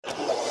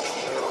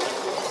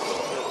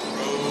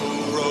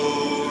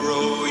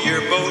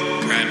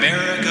boat,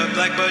 Grimerica,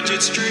 black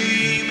budget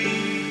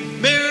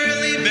stream.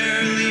 Merrily,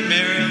 merrily,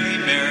 merrily,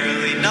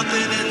 merrily,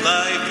 nothing in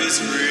life is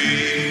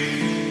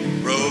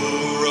free. Row,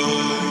 row,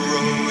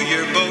 row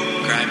your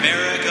boat,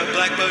 Grimerica,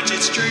 black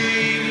budget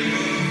stream.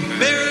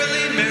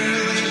 Merrily,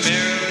 merrily,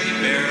 merrily,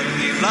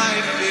 merrily,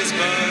 life is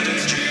but a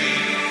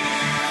dream.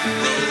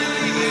 Row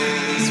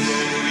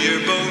your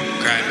boat,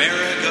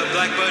 Grimerica,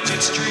 black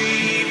budget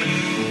stream.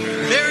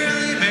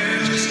 Merrily,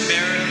 merrily,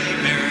 merrily,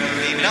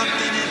 merrily,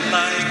 nothing in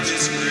life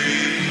is free.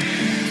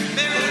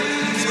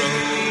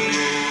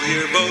 Row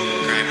your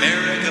boat,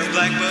 Grimerica,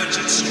 black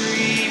budget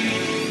stream.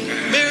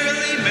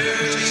 Merrily,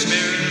 merrily,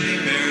 merrily,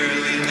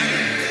 merrily,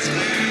 life is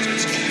but a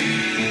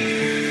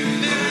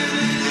dream. Row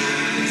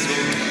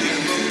your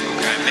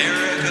boat,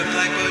 Grimerica,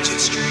 black budget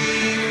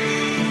stream.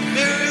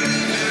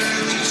 Merrily,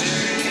 merrily,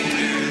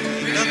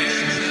 merrily,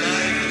 nothing in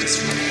life is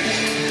free.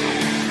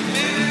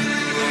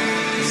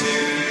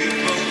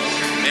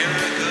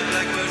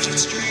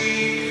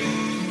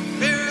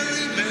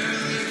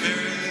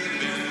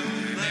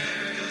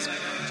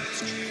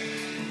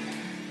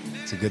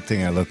 It's a good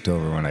thing I looked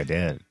over when I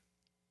did.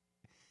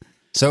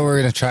 So we're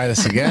going to try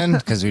this again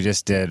because we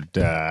just did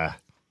like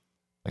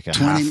a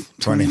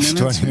 20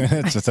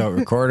 minutes without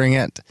recording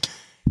it.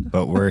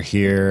 But we're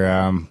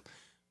here.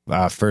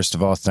 First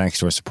of all, thanks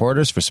to our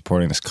supporters for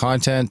supporting this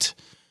content.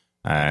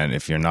 And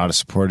if you're not a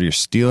supporter, you're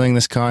stealing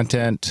this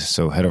content.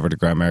 So head over to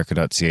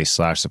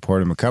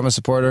grimerica.ca/support and become a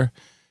supporter.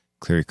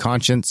 Clear your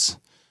conscience.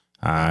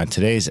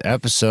 Today's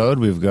episode,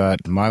 we've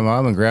got my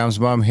mom and Graham's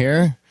mom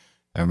here.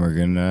 And we're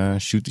going to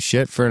shoot the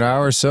shit for an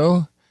hour or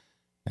so.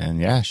 And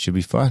yeah, it should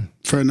be fun.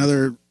 For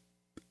another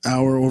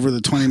hour over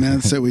the 20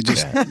 minutes that we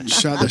just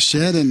shot the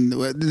shit. And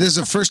this is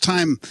the first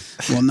time,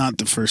 well, not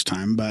the first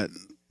time, but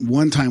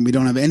one time we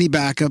don't have any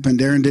backup and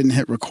Darren didn't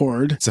hit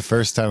record. It's the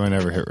first time I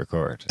never hit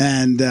record.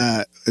 And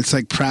it's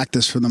like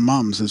practice for the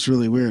mums. It's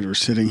really weird. We're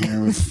sitting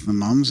here with the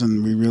mums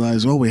and we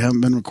realize, oh, we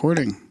haven't been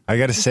recording. I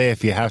got to say,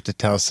 if you have to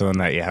tell someone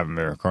that you haven't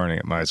been recording,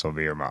 it might as well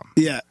be your mom.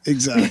 Yeah,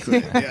 exactly.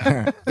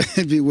 Yeah.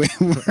 It'd be way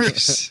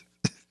worse.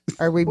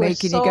 Are we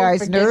making you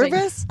guys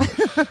nervous?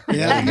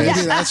 Yeah,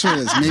 maybe that's what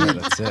it is. Maybe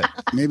that's it.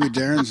 Maybe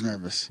Darren's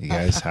nervous. You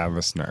guys have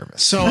us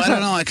nervous. So I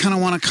don't know. I kind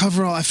of want to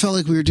cover all. I felt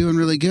like we were doing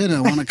really good. And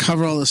I want to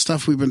cover all the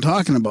stuff we've been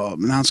talking about.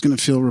 Now it's going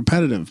to feel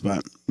repetitive,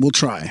 but we'll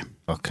try.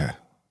 Okay.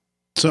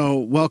 So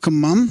welcome,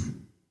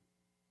 Mom.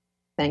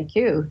 Thank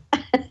you.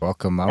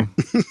 Welcome, Mom.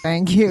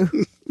 Thank you.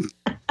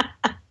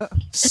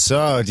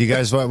 So, do you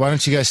guys? Why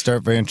don't you guys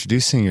start by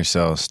introducing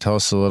yourselves? Tell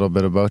us a little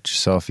bit about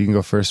yourself. You can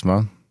go first,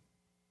 Mom.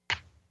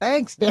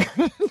 Thanks,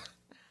 Darren.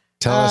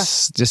 Tell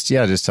us, just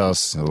tell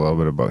us a little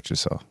bit about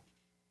yourself.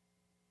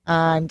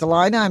 I'm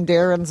Delina. I'm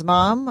Darren's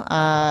mom.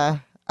 I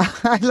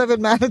live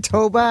in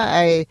Manitoba.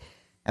 I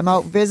am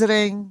out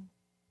visiting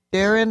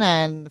Darren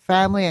and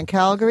family in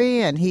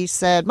Calgary, and he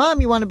said,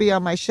 "Mom, you want to be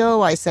on my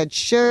show?" I said,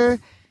 "Sure,"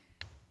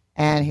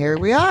 and here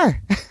we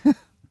are.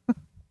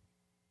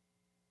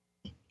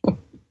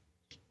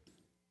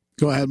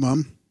 Go ahead,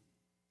 Mom.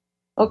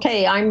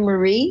 Okay, I'm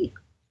Marie.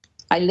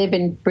 I live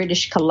in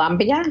British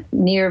Columbia,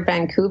 near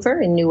Vancouver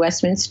in New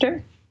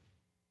Westminster.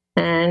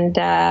 And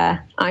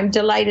I'm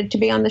delighted to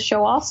be on the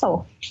show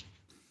also.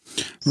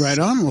 Right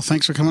on. Well,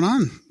 thanks for coming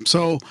on.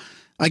 So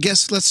I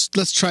guess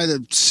let's try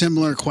the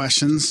similar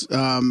questions.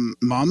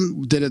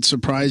 Mom, did it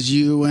surprise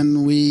you when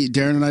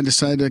Darren and I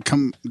decided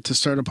to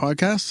start a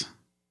podcast?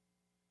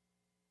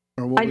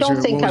 I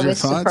don't think I was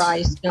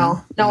surprised.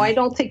 No, I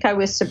don't think I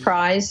was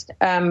surprised.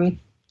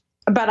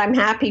 But I'm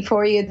happy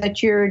for you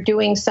that you're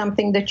doing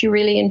something that you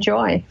really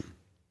enjoy.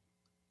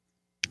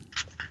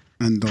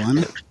 And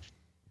Delina?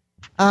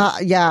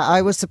 Yeah,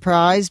 I was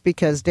surprised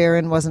because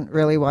Darren wasn't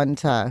really one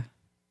to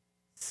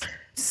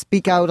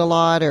speak out a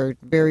lot or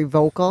very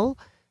vocal.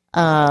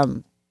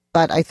 But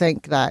I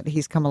think that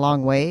he's come a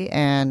long way,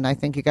 and I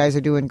think you guys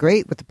are doing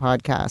great with the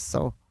podcast.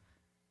 So,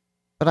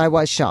 but I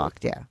was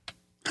shocked, yeah.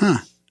 Huh.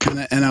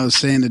 And I was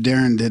saying to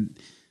Darren,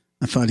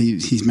 I thought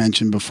he's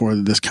mentioned before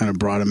that this kind of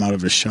brought him out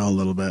of his shell a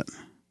little bit.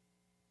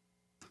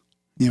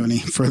 You have any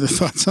further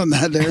thoughts on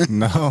that, Darren?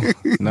 No.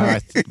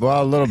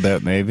 Well, a little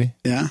bit, maybe.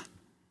 Yeah.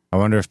 I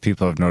wonder if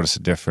people have noticed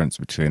a difference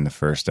between the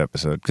first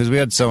episode. Because we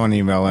had someone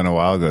email in a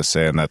while ago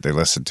saying that they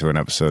listened to an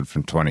episode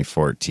from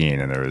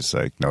 2014 and there was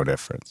like no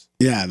difference.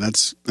 Yeah,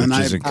 which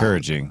is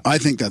encouraging. I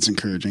think that's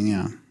encouraging,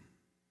 yeah.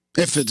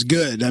 If it's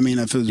good. I mean,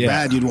 if it was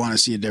bad, you'd want to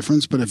see a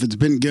difference. But if it's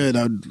been good,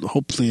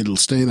 hopefully it'll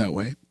stay that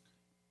way.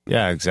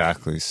 Yeah,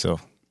 exactly. So,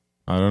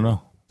 I don't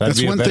know. That'd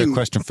be a better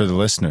question for the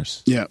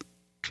listeners. Yeah.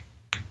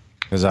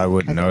 Because I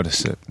wouldn't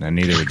notice it, and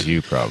neither would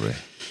you probably.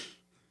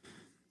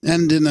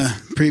 And in a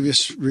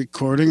previous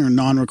recording or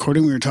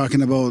non-recording, we were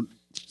talking about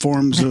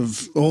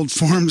old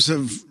forms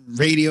of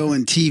radio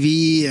and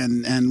TV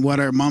and what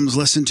our moms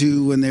listened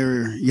to when they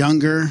were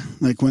younger,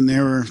 like when they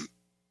were,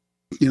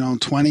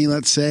 20,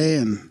 let's say.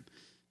 And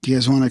do you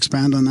guys want to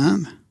expand on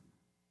that?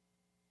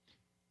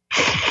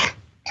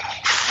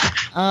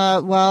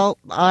 Well,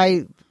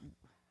 I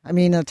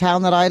mean, the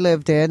town that I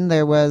lived in,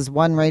 there was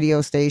one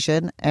radio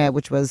station,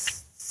 which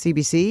was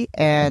CBC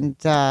and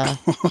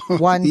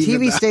one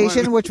Even TV that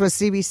station, one? which was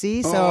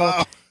CBC. Oh, So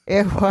wow.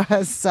 it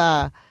was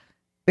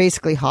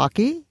basically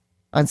hockey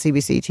on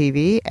CBC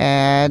TV.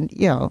 And,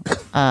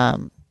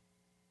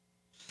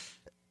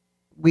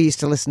 we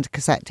used to listen to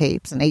cassette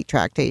tapes and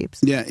 8-track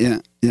tapes. Yeah.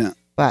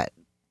 But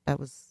that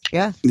was,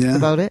 Yeah. that's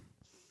about it.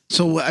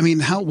 So, I mean,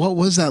 what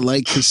was that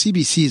like? Because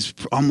CBC is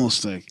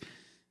almost like,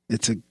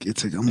 it's almost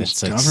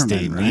It's like government,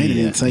 state right?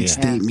 media, It's like yeah.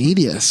 state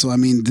media. So, I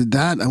mean,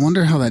 I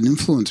wonder how that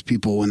influenced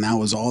people when that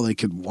was all they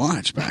could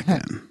watch back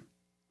then.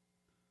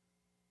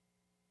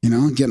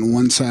 Getting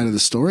one side of the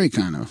story,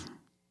 kind of.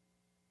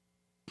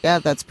 Yeah,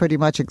 that's pretty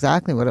much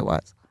exactly what it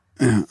was.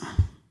 Yeah.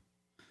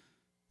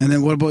 And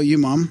then what about you,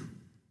 Mom?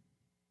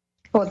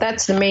 Well,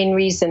 that's the main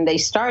reason they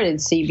started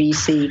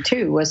CBC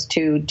too, was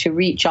to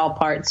reach all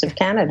parts of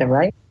Canada,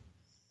 right?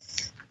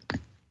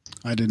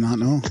 I did not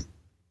know.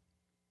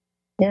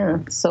 Yeah,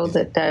 so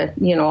that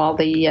all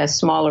the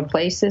smaller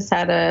places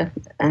had a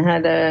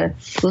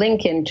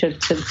link into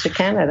to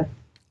Canada.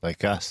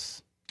 Like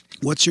us.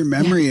 What's your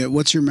memory? Yeah.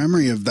 What's your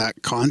memory of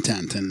that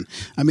content? And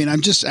I mean,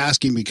 I'm just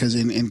asking because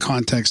in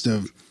context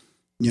of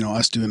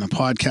us doing a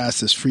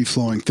podcast, this free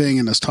flowing thing,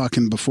 and us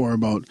talking before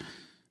about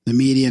the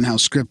media and how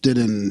scripted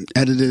and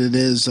edited it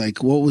is.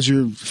 Like, what was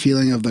your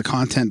feeling of the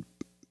content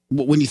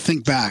when you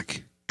think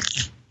back?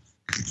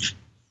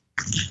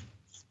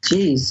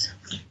 Jeez,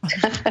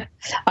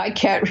 I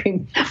can't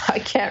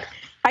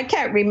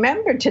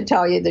remember, to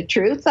tell you the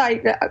truth.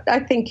 I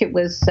think it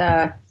was.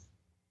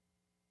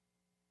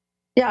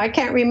 I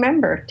can't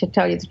remember, to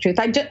tell you the truth.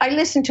 I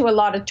listened to a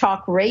lot of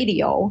talk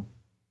radio,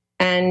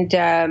 and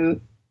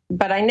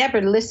but I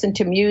never listened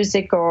to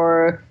music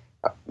or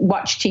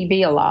watch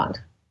TV a lot.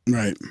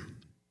 Right.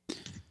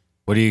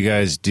 What do you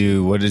guys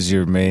do? What is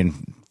your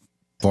main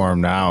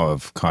form now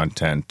of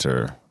content,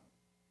 or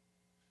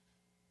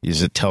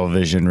is it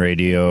television,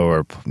 radio,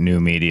 or new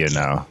media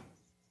now?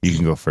 You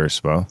can go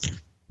first, Bo.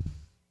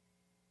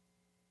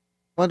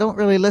 Well, I don't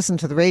really listen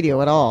to the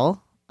radio at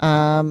all.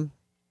 But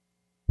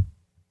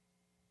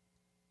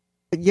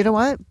you know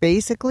what?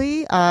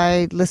 Basically,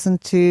 I listen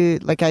to,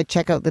 I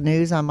check out the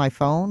news on my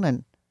phone,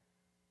 and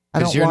I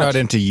don't Because you're watch. not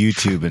into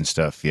YouTube and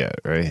stuff yet,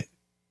 right?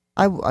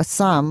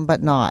 Some,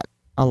 but not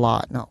a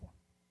lot, no.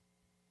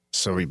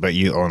 So, but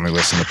you only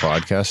listen to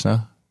podcasts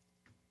now?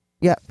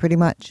 Yeah, pretty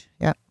much.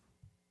 Yeah.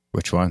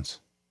 Which ones?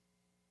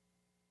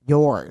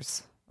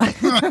 Yours.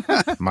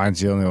 Mine's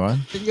the only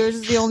one? Yours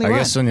is the only I one.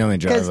 guess when you only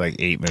drive 'Cause- like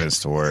 8 minutes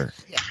to work.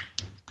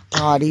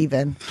 Not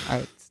even.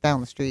 It's down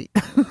the street.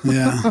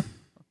 Yeah.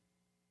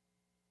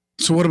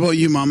 So what about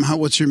you, Mom?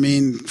 What's your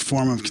main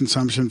form of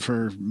consumption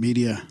for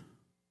media?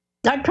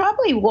 I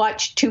probably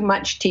watch too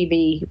much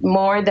TV,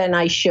 more than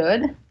I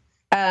should.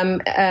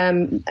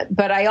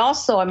 But I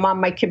also am on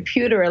my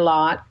computer a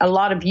lot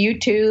of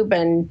YouTube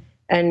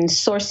and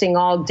sourcing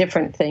all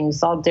different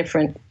things, all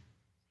different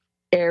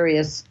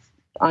areas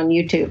on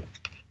YouTube.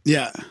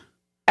 Yeah.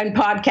 And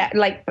podcast,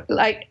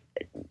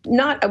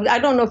 not, I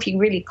don't know if you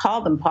really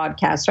call them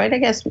podcasts, right? I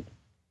guess.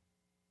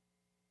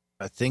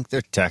 I think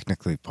they're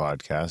technically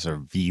podcasts or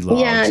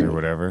vlogs or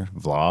whatever.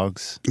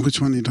 Vlogs. Which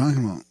one are you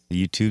talking about?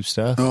 The YouTube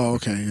stuff. Oh,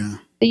 okay. Yeah.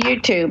 The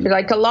YouTube,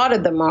 a lot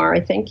of them are, I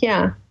think,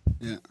 yeah.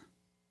 Yeah.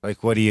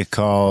 Like, what do you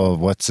call,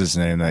 what's his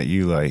name that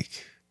you like?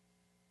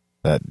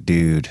 That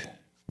dude,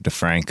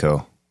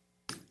 DeFranco.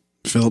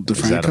 Philip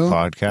DeFranco? Is that a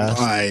podcast?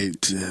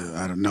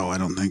 I don't know. I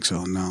don't think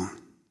so. No.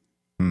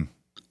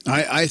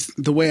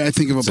 The way I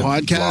think of a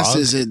podcast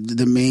is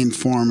the main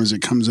form is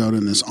it comes out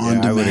in this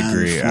on-demand I would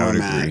agree.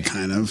 format,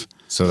 kind of.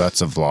 So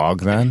that's a vlog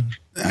then?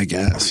 I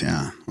guess,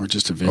 yeah. Or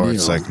just a video. Or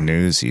it's like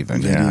news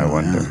even. Video, I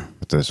wonder yeah.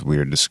 what those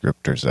weird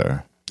descriptors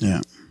are.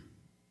 Yeah.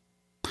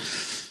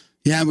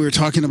 Yeah, we were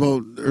talking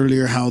about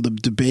earlier how the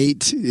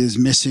debate is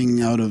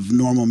missing out of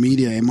normal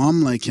media. Hey,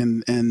 Mom,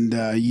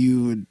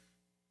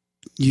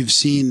 you've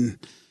seen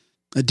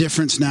a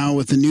difference now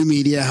with the new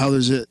media, how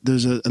there's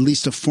at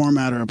least a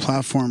format or a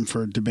platform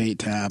for debate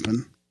to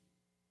happen.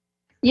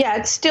 Yeah,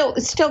 it's still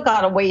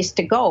got a ways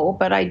to go,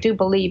 but I do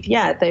believe,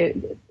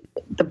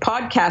 the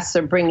podcasts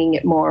are bringing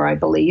it more, I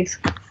believe.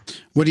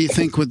 What do you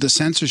think with the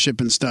censorship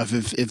and stuff,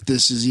 if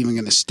this is even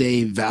going to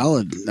stay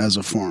valid as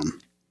a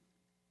form?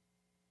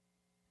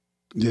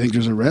 Do you think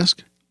there's a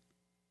risk?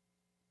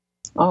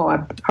 Oh,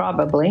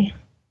 probably.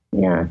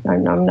 Yeah,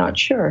 I'm not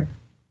sure.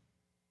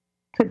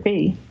 Could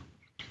be.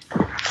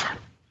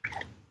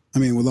 I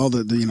mean, with all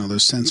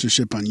there's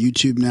censorship on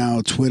YouTube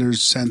now,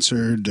 Twitter's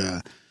censored,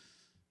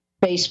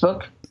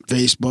 Facebook.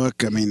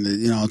 I mean,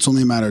 it's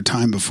only a matter of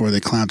time before they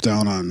clamp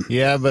down on.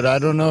 Yeah, but I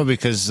don't know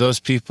because those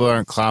people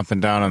aren't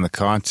clamping down on the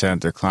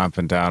content; they're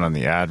clamping down on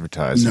the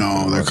advertising.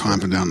 No, they're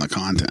clamping down on the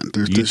content.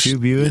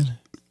 YouTube, even.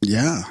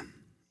 Yeah.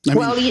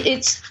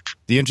 It's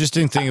the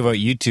interesting thing about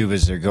YouTube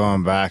is they're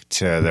going back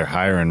to they're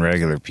hiring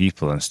regular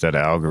people instead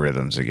of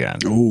algorithms again.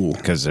 Oh,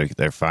 because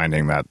they're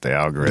finding that the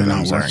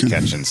algorithms aren't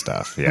catching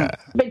stuff. Yeah,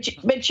 but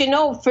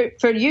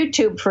for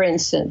YouTube, for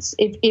instance,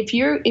 if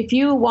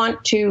you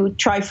want to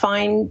try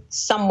find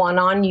someone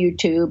on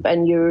YouTube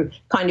and you're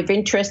kind of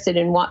interested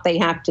in what they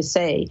have to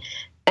say,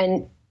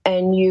 and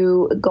and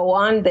you go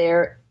on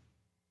there,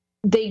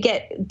 they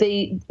get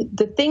the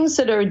things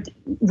that are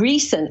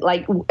recent,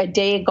 like a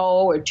day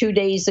ago or 2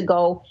 days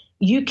ago,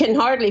 you can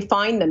hardly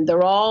find them.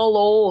 They're all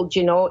old,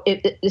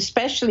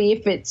 especially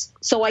if it's,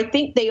 so I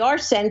think they are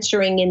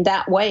censoring in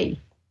that way.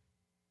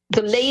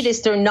 The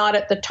latest are not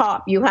at the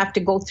top. You have to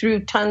go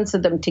through tons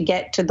of them to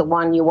get to the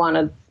one you want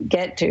to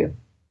get to.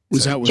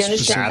 Was that Do you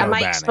understand? Am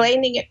I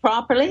explaining it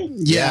properly?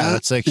 Yeah,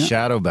 that's like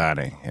shadow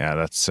banning. Yeah,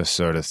 that's the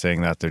sort of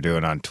thing that they're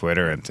doing on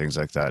Twitter and things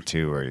like that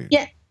too.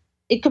 Yeah,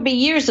 it could be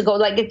years ago,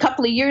 like a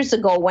couple of years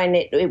ago when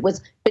it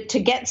was. But to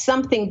get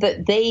something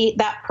that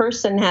that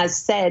person has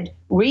said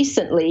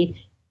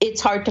recently,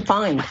 it's hard to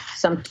find.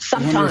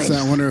 Sometimes.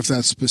 I wonder if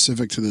that's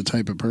specific to the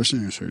type of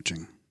person you're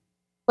searching.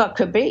 Well, it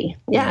could be.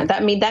 Yeah,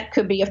 that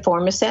could be a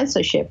form of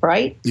censorship,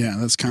 right? Yeah,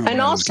 that's kind of. And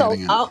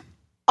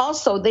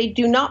also, they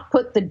do not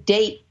put the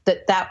date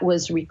that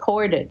was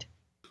recorded.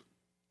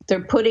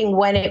 They're putting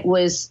when it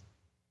was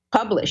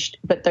published,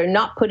 but they're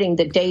not putting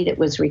the date it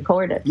was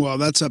recorded. Well,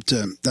 that's up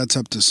to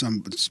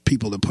some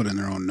people to put in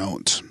their own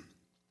notes.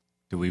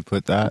 Do we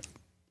put that?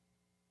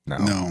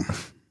 No.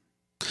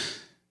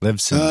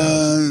 Libsyn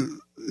does.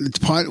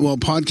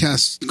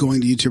 Podcasts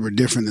going to YouTube are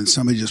different than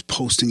somebody just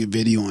posting a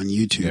video on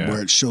YouTube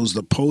where it shows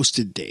the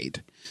posted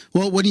date.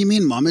 Well, what do you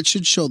mean, Mom? It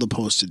should show the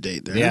posted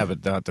date there. Yeah,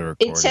 but not the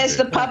recorded It says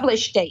date. the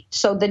published date.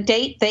 So the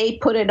date, they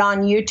put it on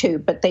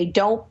YouTube, but they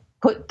don't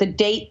put the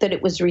date that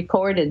it was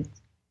recorded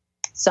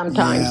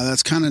sometimes. Yeah,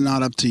 that's kind of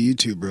not up to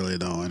YouTube, really,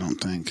 though, I don't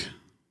think.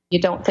 You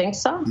don't think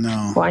so?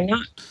 No. Why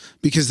not?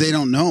 Because they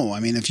don't know. I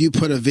mean, if you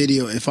put a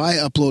video, if I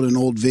upload an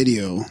old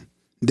video,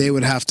 they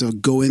would have to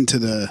go into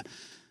the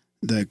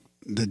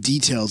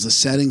details, the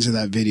settings of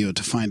that video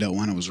to find out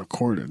when it was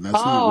recorded. That's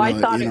I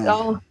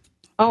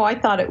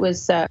thought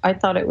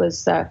it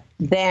was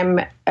them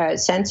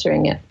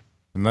censoring it.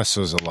 Unless it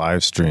was a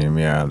live stream,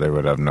 they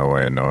would have no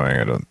way of knowing,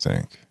 I don't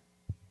think.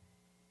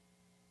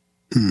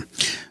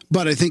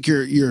 But I think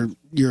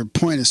your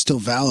point is still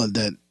valid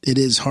that it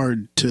is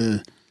hard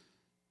to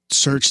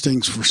search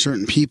things for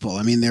certain people.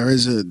 I mean, there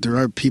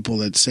are people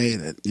that say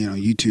that,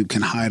 YouTube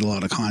can hide a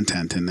lot of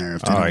content in there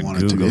if they don't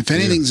want it to be. If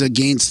anything's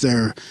against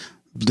their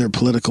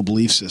political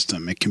belief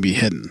system, it can be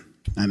hidden,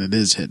 and it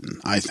is hidden,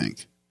 I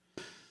think.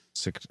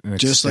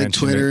 Just like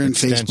Twitter and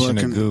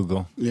Facebook and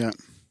Google. Yeah.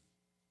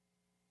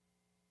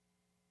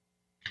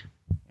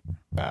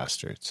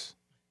 Bastards.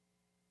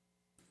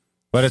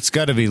 But it's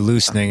got to be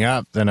loosening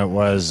up than it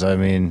was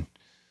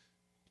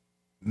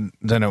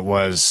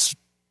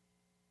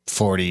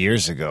 40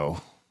 years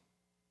ago.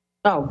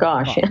 Oh,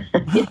 gosh.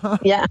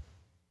 Yeah.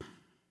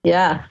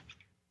 Yeah.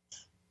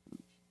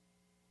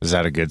 Is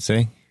that a good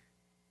thing?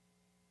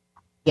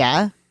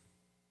 Yeah.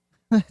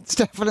 It's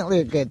definitely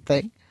a good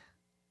thing.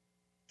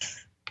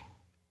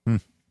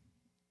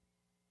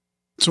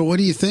 So what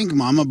do you think,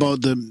 Mom,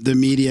 about the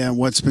media and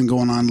what's been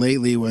going on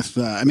lately with,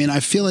 I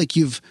feel like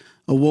you've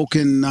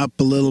awoken up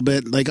a little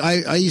bit. Like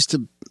I used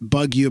to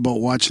bug you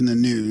about watching the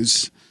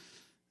news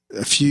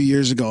a few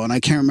years ago, and I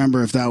can't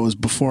remember if that was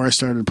before I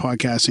started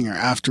podcasting or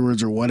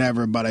afterwards or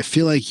whatever, but I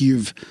feel like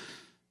you've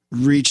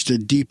reached a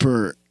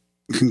deeper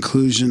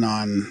conclusion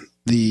on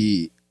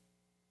the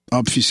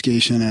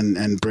obfuscation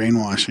and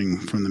brainwashing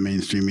from the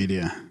mainstream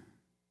media.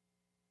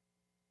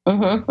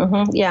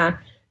 Yeah.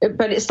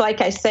 But it's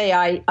like I say,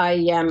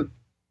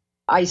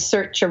 I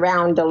search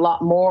around a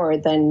lot more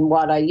than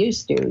what I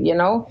used to,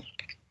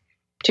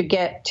 to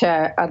get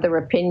other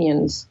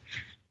opinions.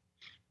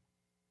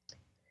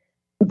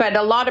 But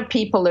a lot of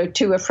people are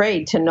too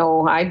afraid to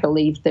know. I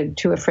believe they're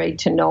too afraid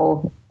to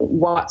know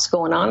what's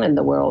going on in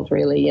the world,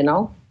 really,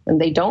 and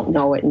they don't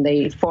know it, and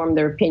they form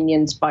their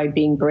opinions by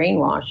being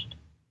brainwashed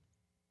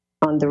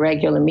on the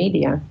regular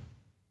media.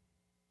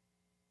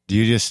 Do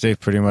you just stay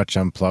pretty much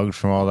unplugged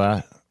from all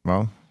that,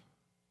 Mo?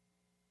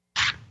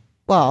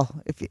 Well,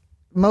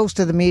 most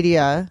of the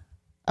media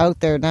out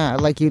there now,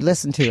 like you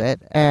listen to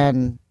it,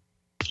 and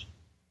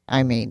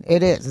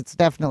it's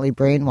definitely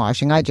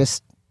brainwashing. I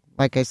just,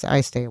 like I said,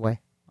 I stay away.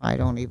 I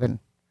don't even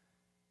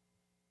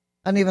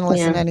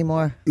listen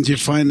anymore. Do you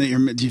find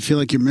that do you feel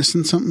like you're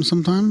missing something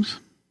sometimes?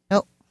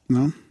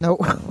 No,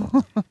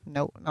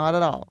 not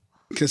at all.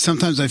 Because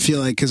sometimes I feel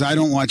like, because I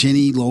don't watch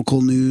any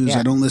local news,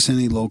 I don't listen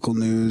to any local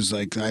news.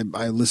 Like I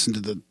listen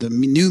to the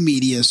new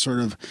media, sort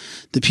of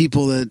the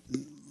people that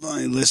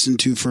I listen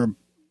to for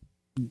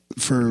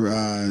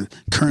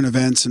current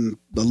events and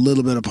a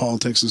little bit of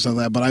politics and stuff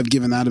like that. But I've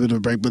given that a bit of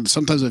a break. But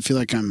sometimes I feel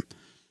like I'm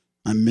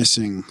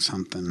missing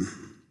something.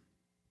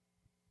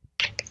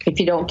 If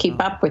you don't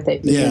keep up with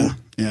it. Yeah.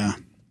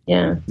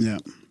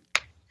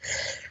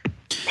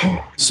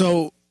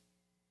 So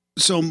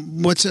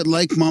what's it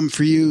like, Mom,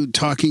 for you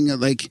talking,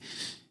 like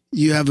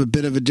you have a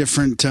bit of a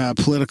different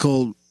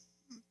political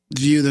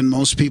view than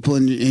most people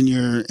in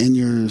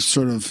your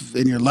sort of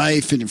in your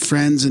life and your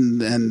friends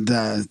and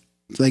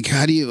like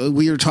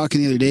we were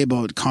talking the other day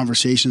about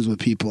conversations with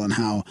people and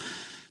how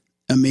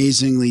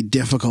amazingly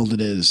difficult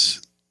it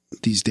is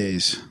these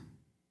days.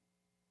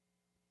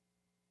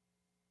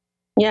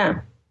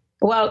 Yeah.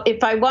 Well,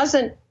 if I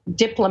wasn't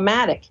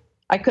diplomatic,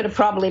 I could have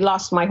probably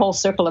lost my whole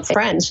circle of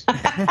friends.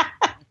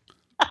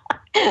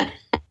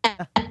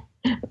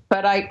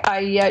 But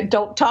I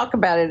don't talk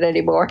about it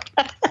anymore.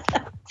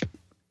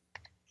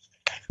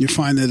 You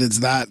find that it's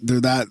that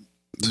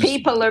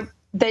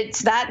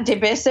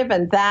divisive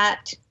and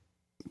that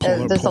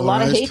there's a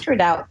lot of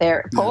hatred out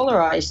there.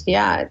 Polarized,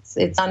 yeah.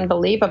 It's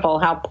unbelievable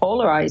how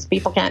polarized.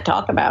 People can't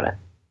talk about it.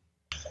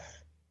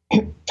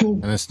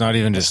 And it's not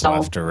even just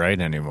left or right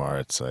anymore.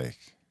 It's like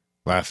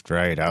left,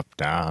 right, up,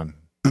 down.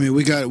 I mean,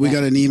 we got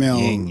an email.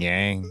 Yin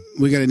yang.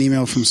 We got an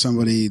email from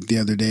somebody the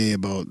other day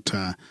about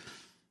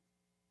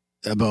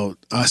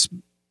us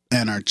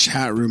and our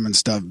chat room and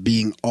stuff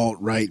being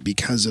alt-right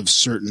because of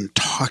certain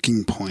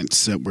talking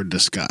points that were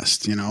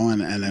discussed, you know,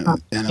 and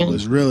it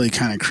was really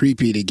kind of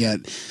creepy to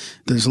get.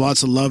 There's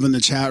lots of love in the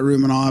chat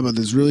room and all, but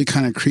it's really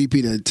kind of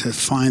creepy to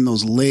find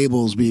those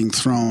labels being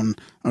thrown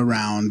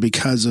around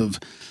because of,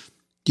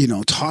 you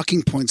know,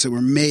 talking points that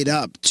were made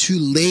up to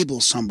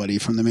label somebody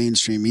from the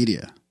mainstream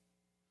media.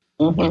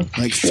 Mm-hmm.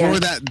 Like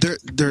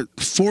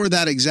for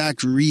that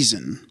exact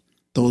reason,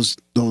 those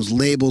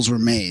labels were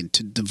made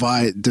to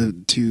divide,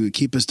 to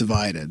keep us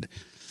divided,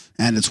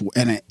 and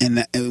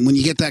when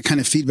you get that kind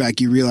of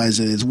feedback, you realize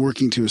that it's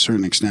working to a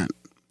certain extent.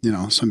 You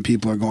know, some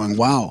people are going,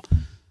 "Wow,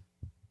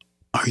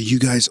 are you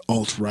guys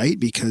alt-right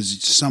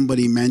because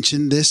somebody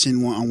mentioned this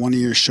on one of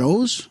your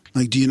shows?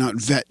 Like, do you not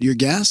vet your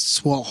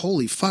guests? Well,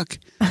 holy fuck."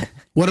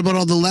 What about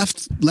all the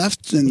left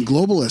and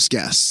globalist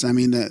guests? I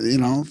mean, you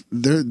know,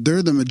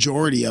 they're the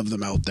majority of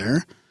them out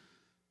there.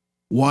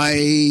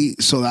 Why?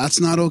 So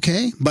that's not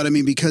okay. But I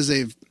mean, because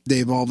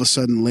they've all of a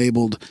sudden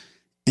labeled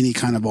any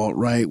kind of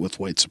alt-right with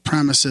white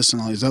supremacists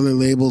and all these other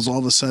labels. All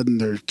of a sudden,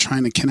 they're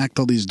trying to connect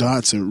all these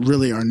dots that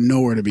really are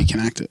nowhere to be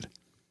connected.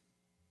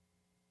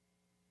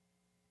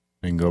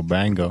 Bingo,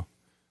 bango.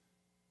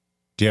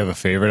 Do you have a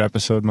favorite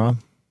episode, Mom?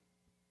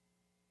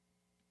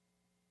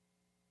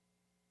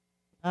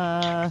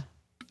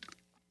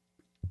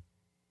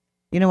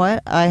 You know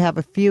what? I have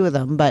a few of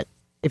them, but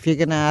if you're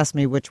going to ask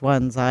me which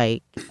ones,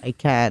 I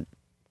can't.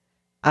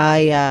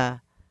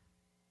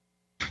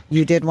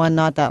 You did one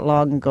not that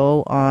long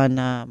ago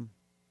on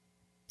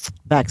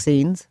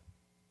vaccines.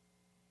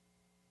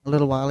 A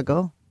little while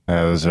ago.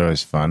 Those are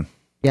always fun.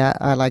 Yeah,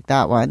 I like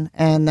that one.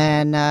 And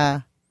then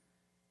I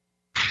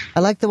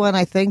like the one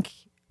I think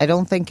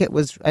it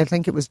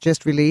was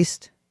just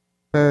released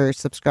for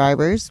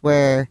subscribers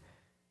where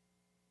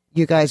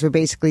you guys were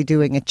basically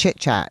doing a chit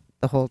chat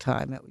the whole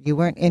time. You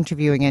weren't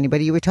interviewing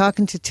anybody. You were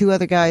talking to two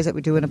other guys that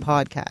were doing a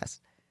podcast.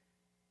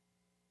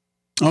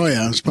 Oh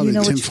yeah, it's probably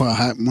tinfoil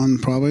hat one,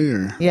 probably,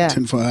 or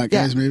tinfoil hat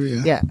guys,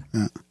 maybe. Yeah.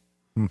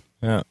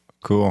 Yeah,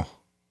 cool.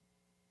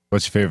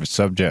 What's your favorite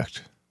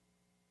subject?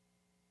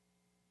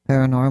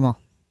 Paranormal.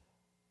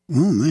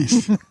 Oh,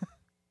 nice.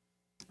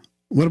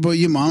 What about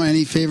you, Mom?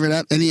 Any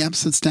favorite any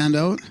apps that stand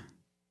out?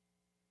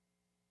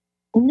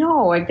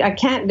 No, I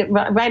can't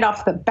right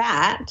off the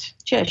bat.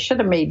 Gee, I should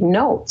have made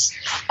notes.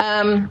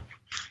 I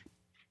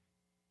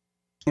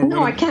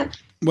can't.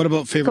 What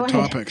about favorite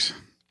topics?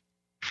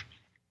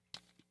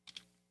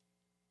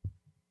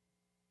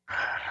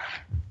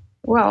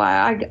 Well,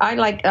 I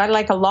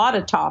like a lot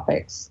of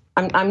topics.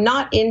 I'm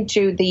not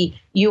into the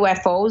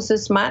UFOs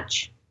as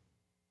much.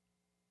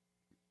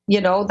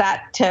 You know,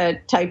 that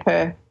type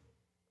of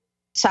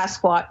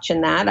Sasquatch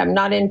and that. I'm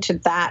not into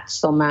that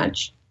so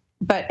much.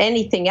 But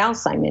anything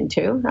else I'm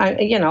into.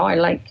 I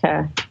like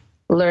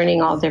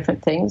learning all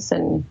different things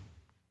and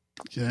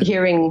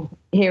hearing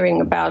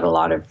about a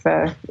lot of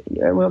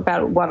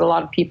about what a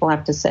lot of people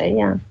have to say.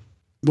 Yeah.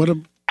 What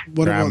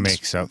about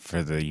makes up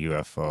for the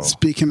UFO?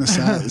 Speaking of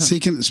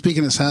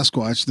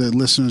Sasquatch, the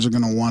listeners are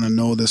going to want to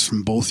know this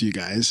from both you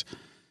guys.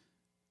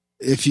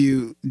 Do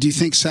you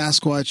think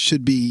Sasquatch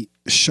should be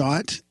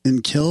shot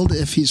and killed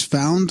if he's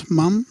found,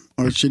 Mom,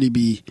 or should he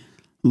be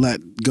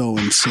let go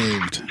and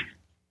saved?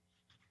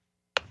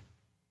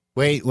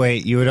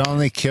 Wait, you would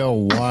only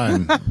kill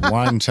one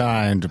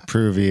time to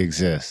prove he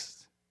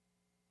exists.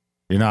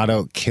 You're not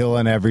out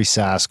killing every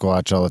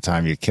Sasquatch all the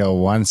time. You kill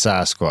one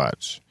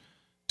Sasquatch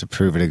to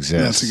prove it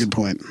exists. That's a good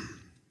point.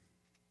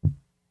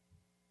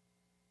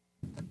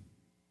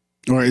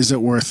 Or is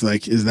it worth,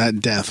 is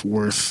that death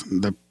worth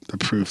the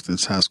proof that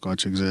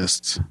Sasquatch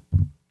exists?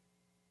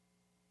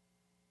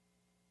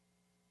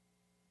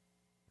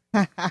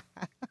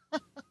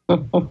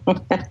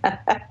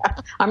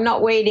 I'm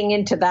not wading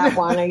into that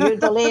one. Are you,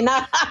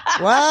 Delina?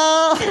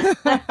 Well,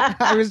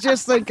 I was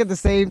just thinking the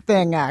same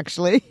thing,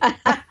 actually.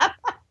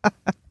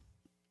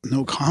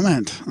 No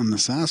comment on the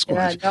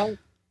Sasquatch. Yeah, no.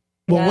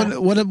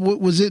 Well, what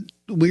was it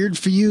weird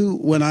for you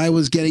when I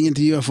was getting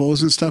into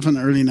UFOs and stuff in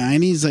the early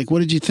 90s? Like, what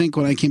did you think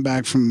when I came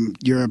back from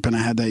Europe and I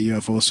had that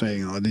UFO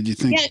sighting? Did you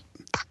think? Yeah.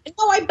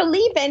 No, I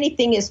believe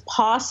anything is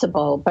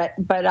possible, but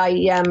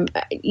I I'm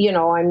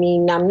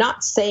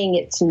not saying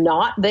it's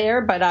not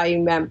there, but I'm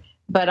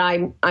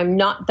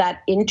not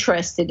that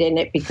interested in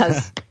it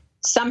because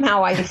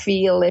somehow I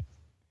feel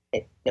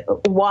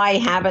why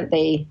haven't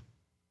they?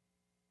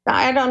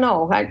 I don't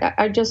know.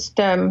 I just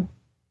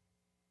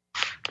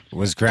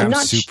was Graham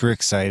super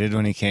excited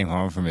when he came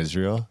home from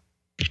Israel?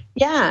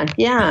 Yeah.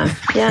 Yeah.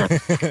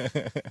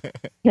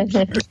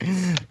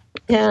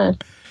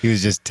 He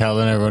was just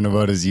telling everyone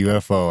about his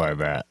UFO, I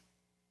bet.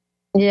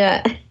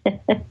 Yeah.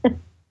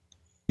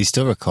 He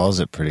still recalls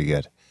it pretty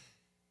good.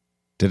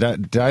 I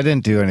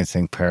didn't do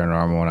anything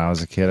paranormal when I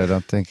was a kid, I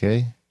don't think,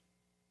 eh?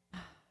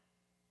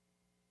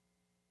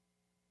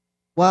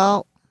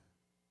 Well.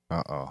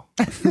 Uh-oh.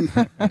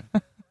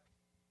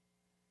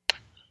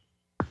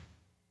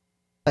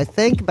 I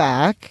think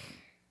back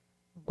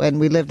when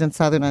we lived in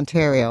Southern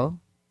Ontario,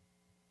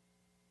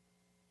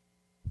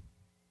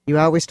 you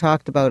always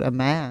talked about a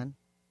man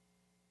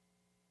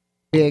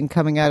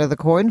coming out of the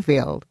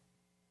cornfield.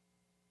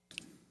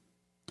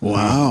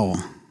 Wow.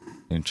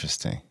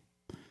 Interesting.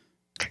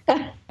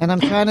 And I'm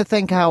trying to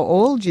think how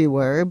old you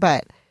were,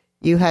 but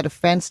you had a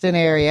fenced-in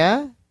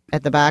area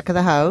at the back of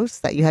the house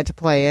that you had to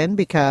play in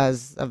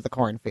because of the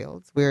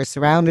cornfields. We were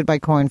surrounded by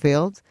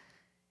cornfields.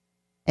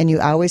 And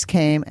you always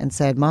came and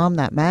said, Mom,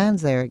 that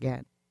man's there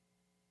again.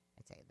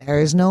 I'd say,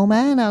 there is no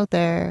man out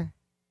there.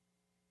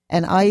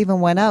 And I even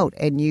went out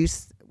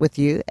with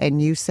you,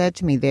 and you said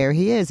to me, there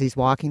he is. He's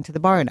walking to the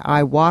barn.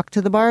 I walked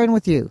to the barn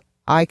with you.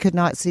 I could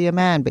not see a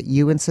man, but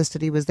you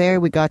insisted he was there.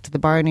 We got to the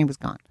barn and he was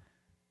gone.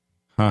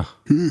 Huh.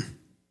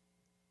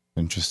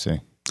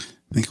 Interesting.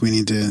 I think we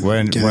need to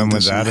when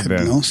would that have been?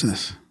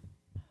 Hypnosis.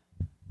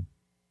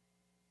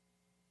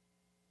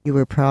 You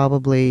were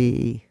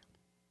probably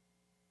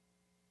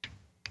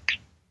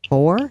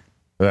 4? Would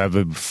that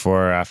be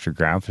before or after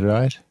Grandpa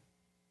died?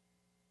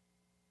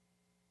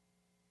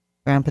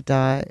 Grandpa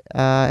died.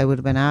 It would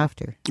have been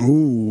after.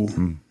 Ooh.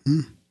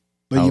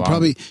 But How you long?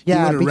 probably you would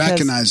have because-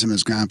 recognized him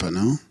as Grandpa,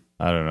 no?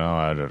 I don't know.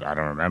 I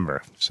don't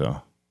remember.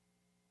 So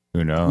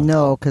who knows?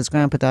 No, because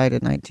Grandpa died in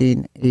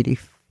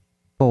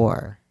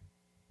 1984,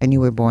 and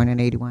you were born in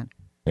 81.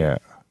 Yeah.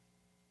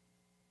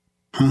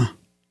 Huh.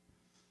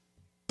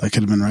 That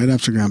could have been right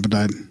after Grandpa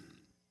died.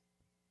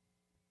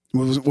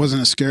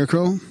 Wasn't a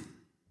scarecrow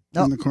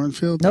Nope. in the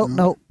cornfield? Nope,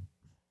 No?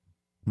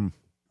 nope.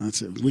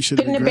 That's it. We should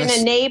Couldn't have been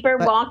a neighbor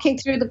walking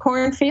through the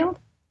cornfield?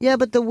 Yeah,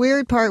 but the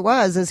weird part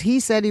is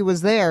he said he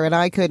was there, and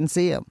I couldn't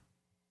see him.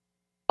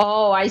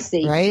 Oh, I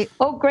see. Right?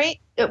 Oh, great.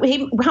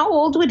 How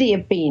old would he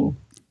have been?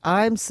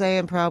 I'm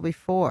saying probably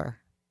 4.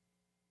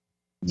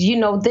 You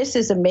know, this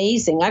is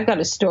amazing. I've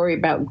got a story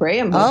about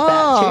Graham about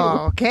that, too.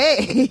 Oh,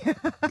 okay.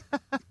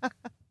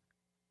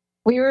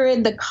 We were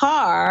in the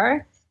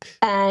car,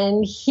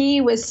 and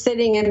he was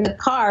sitting in the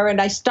car, and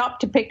I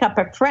stopped to pick up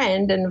a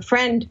friend, and a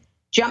friend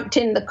jumped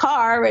in the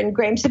car, and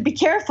Graham said, be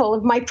careful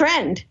of my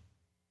friend.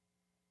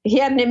 He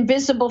had an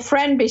invisible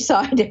friend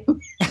beside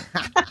him.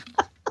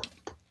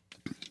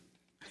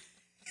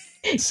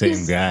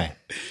 Same guy.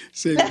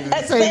 Same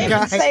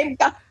guy. Same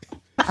guy.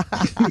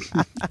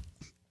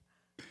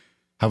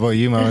 How about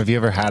you, Mom? Have you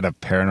ever had a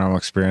paranormal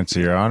experience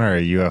of your own, or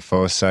a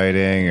UFO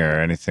sighting, or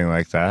anything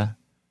like that?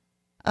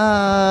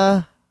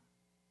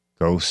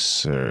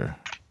 Ghosts, or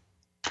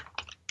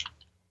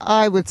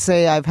I would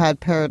say I've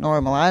had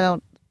paranormal. I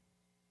don't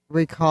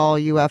recall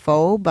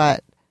UFO,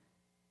 but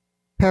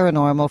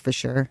paranormal for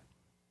sure.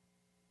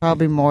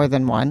 Probably more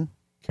than one.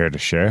 care to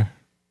share?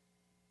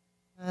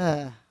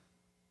 I'm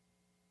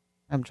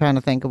trying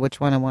to think of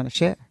which one I want to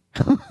share.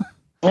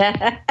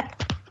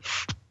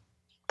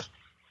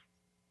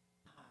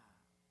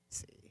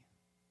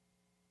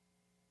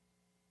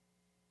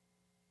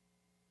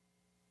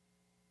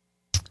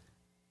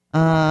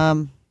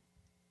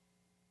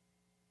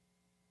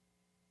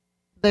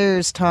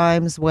 There's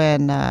times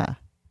when I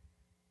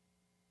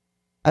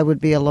would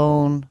be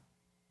alone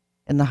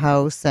in the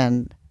house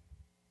and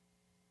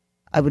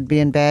I would be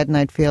in bed and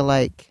I'd feel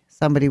like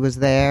somebody was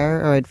there,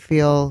 or I'd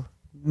feel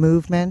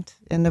movement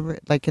in the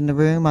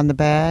room on the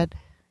bed.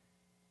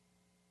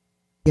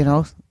 You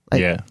know,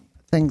 like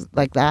things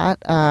like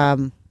that.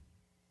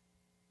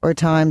 Or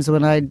times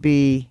when I'd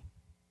be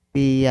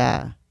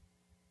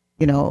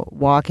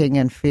walking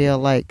and feel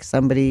like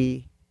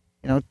somebody,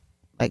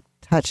 like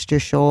touched your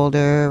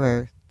shoulder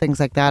or things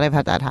like that. I've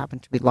had that happen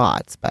to me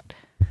lots, but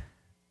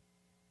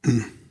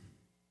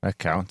that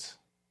counts.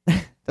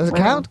 Does it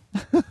count?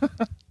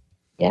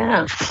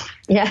 Yeah.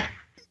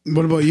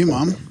 What about you,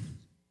 Mom?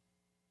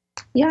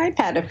 Yeah, I've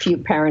had a few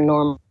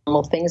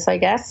paranormal things, I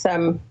guess.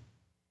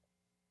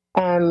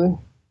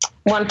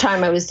 One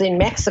time I was in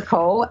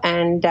Mexico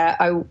and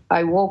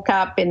I woke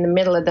up in the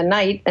middle of the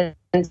night and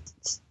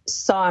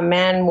saw a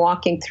man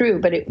walking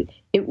through, but it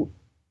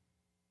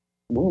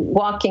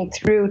walking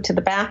through to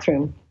the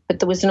bathroom, but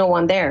there was no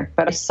one there.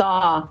 But I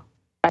saw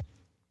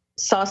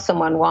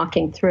someone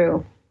walking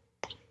through.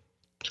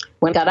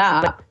 When I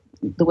got up,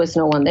 there was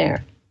no one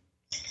there.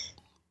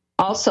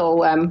 Also,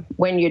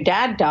 when your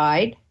dad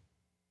died,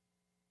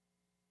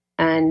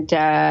 and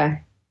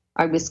I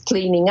was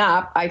cleaning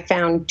up, I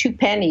found 2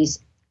 pennies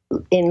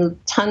in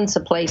tons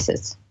of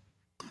places.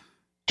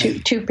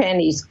 Two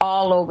pennies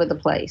all over the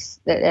place.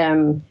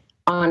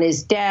 On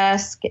his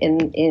desk,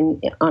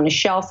 on a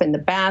shelf in the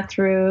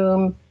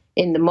bathroom,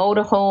 in the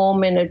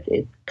motorhome, in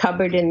a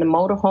cupboard in the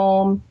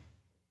motorhome.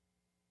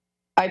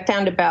 I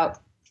found about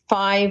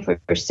 5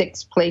 or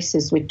 6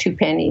 places with 2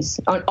 pennies.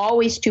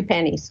 Always 2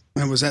 pennies.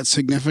 And was that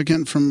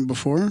significant from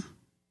before?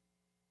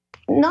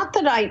 Not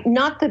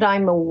that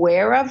I'm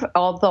aware of,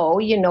 although,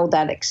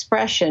 that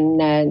expression,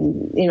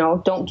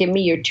 don't give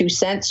me your 2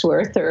 cents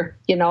worth, or,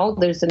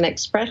 there's an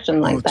expression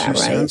like that,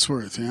 2 right? 2 cents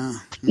worth, yeah.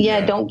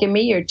 Yeah, don't give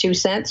me your 2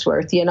 cents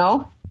worth,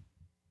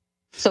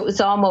 So it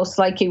was almost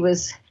like he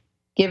was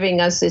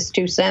giving us his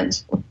 2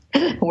 cents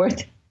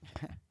worth.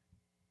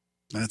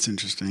 That's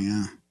interesting,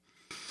 yeah.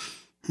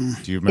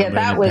 Do you remember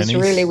that any was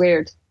pennies? really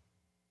weird.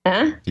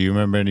 Huh? Do you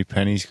remember any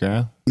pennies,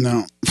 Graham?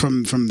 No,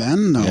 from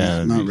then? No,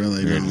 Yeah, not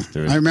really, weird no. if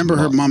there was I remember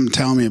her mom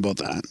telling me about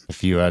that.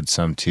 If you had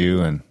some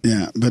too, and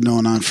Yeah, but no,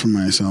 not from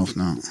myself,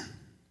 no.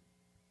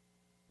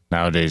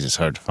 nowadays it's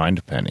hard to find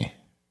a penny.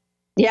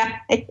 Yeah.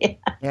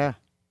 Yeah.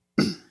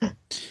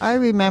 I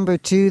remember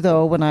too,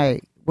 though, when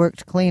I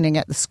worked cleaning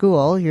at the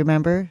school. You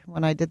remember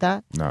when I did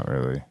that? Not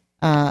really.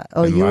 Oh,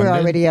 In you were London?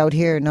 already out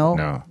here.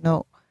 No.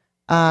 No.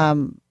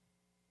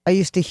 I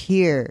used to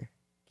hear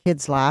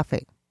kids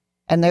laughing.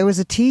 And there was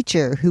a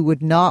teacher who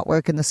would not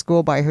work in the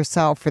school by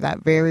herself for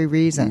that very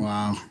reason.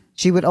 Wow.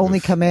 She would only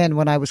come in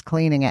when I was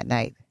cleaning at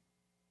night.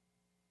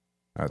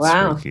 That's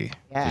Wow. spooky.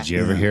 Yeah. Did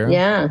you ever hear 'em?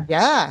 Yeah.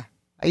 Yeah.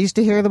 I used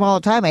to hear them all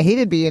the time. I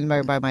hated being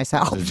there by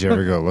myself. Did you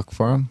ever go look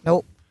for them?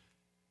 Nope.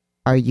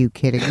 Are you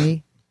kidding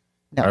me?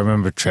 No. I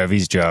remember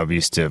Trevi's job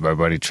my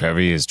buddy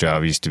Trevi, his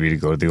job used to be to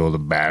go to the old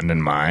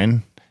abandoned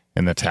mine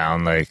in the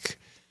town, like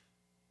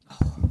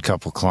a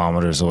couple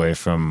kilometers away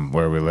from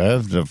where we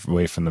lived,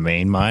 away from the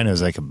main mine. It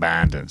was like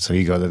abandoned. So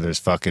you go there, there's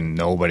fucking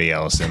nobody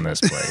else in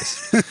this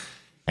place.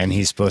 And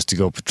he's supposed to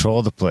go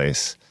patrol the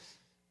place.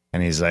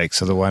 And he's like,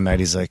 so the one night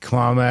he's like, come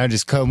on, man,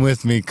 just come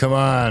with me. Come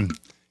on.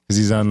 Because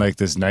he's on like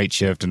this night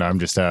shift and I'm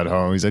just at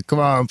home. He's like, come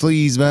on,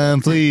 please,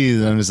 man, please.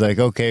 And I'm just like,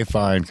 okay,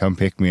 fine, come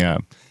pick me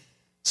up.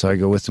 So I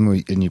go with him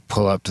and you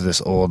pull up to this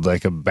old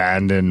like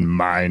abandoned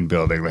mine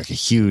building, like a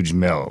huge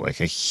mill, like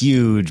a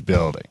huge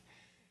building.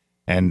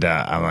 And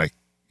I'm like,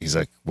 he's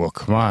like, well,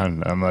 come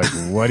on. I'm like,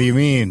 what do you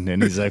mean?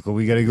 And he's like, well,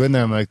 we got to go in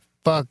there. I'm like,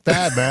 fuck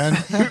that, man.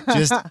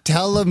 Just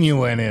tell them you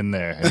went in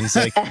there. And he's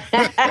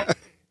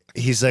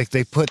like,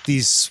 they put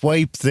these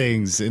swipe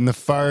things in the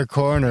far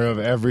corner of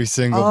every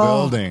single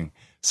building.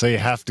 So you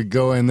have to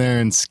go in there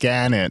and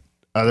scan it.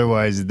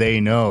 Otherwise, they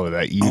know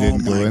that you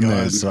didn't go in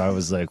there. So I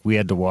was like, we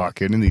had to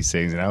walk into these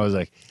things. And I was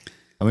like,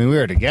 I mean, we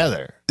were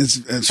together.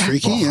 It's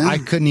freaky, Well, yeah. I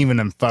couldn't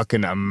even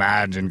fucking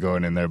imagine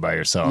going in there by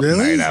yourself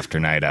Really? night after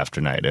night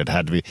after night. It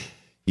had to be,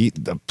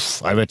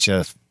 I bet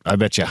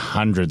you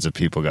hundreds of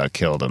people got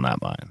killed in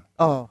that mine.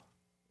 Oh.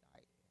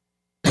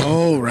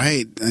 Oh,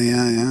 right.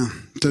 Yeah.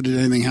 So did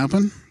anything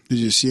happen? Did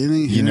you see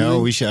anything? You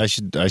know,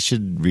 anything? I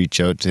should reach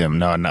out to him.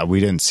 No,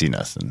 we didn't see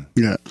nothing.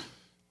 Yeah.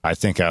 I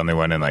think I only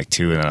went in like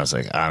 2 and then I was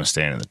like, I'm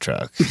staying in the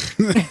truck.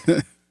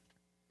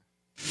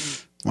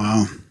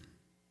 Wow.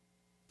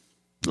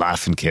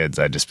 Laughing kids,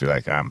 I'd just be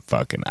like, I'm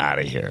fucking out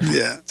of here.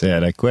 Yeah. So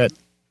yeah, I quit.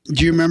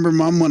 Do you remember,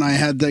 Mom, when I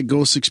had that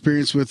ghost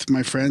experience with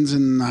my friends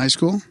in high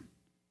school?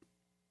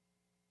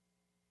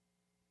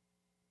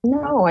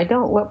 No, I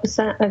don't. What was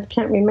that? I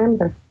can't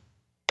remember.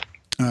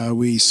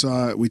 We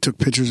took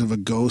pictures of a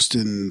ghost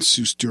in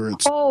Sue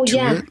Stewart's Oh,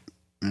 yeah.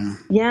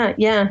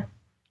 turret.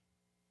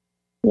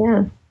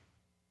 Yeah.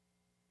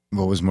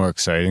 What was more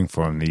exciting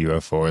for him, the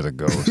UFO or the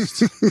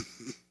ghost?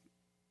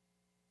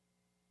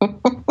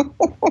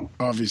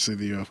 Obviously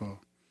the UFO.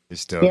 You're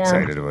still Yeah.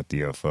 excited about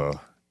the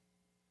UFO.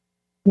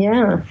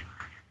 Yeah.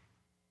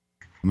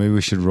 Maybe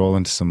we should roll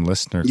into some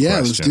listener Yeah,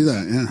 questions. let's do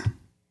that, yeah.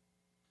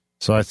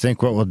 So I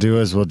think what we'll do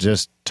is we'll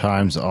just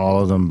times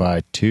all of them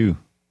by 2.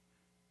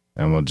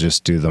 And we'll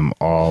just do them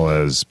all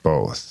as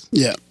both.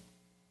 Yeah.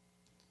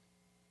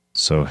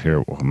 So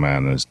here, oh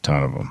man, there's a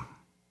ton of them.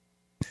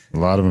 A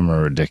lot of them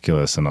are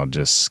ridiculous, and I'll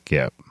just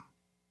skip.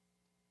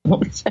 Here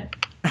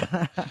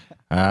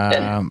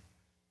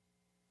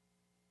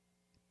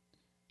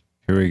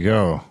we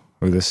go.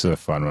 Oh, this is a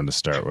fun one to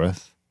start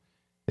with.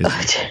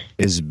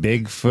 Is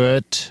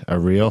Bigfoot a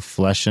real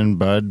flesh and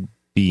blood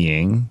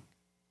being,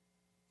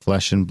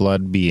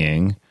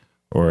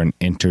 or an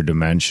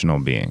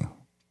interdimensional being?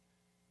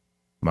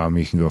 Mom,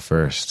 you can go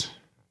first.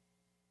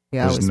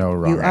 There's no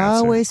wrong You answer.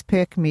 always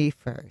pick me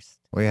first.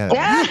 Well, yeah.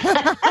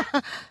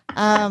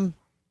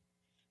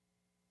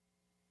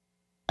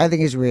 I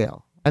think he's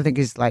real. I think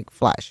he's like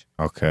flesh.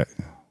 Okay.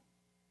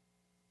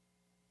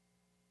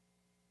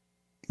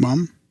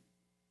 Mom?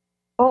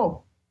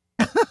 Oh.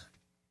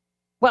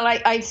 Well,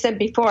 I said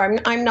before,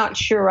 I'm not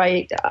sure.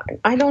 I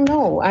don't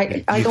know. I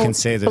You don't can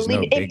say there's no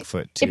believe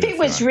Bigfoot, too. If it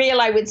was you want. real,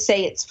 I would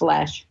say it's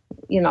flesh.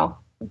 You know,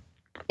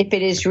 if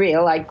it is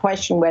real, I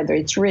question whether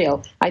it's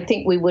real. I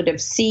think we would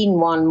have seen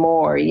one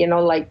more. You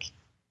know, like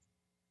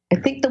I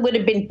think there would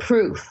have been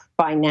proof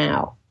by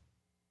now.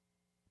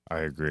 I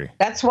agree.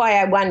 That's why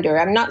I wonder.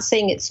 I'm not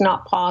saying it's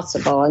not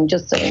possible. I'm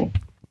just saying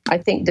I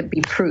think there'd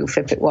be proof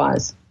if it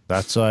was.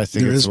 That's why I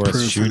think There it's is worth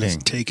proof and shooting. it's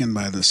taken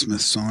by the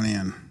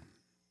Smithsonian.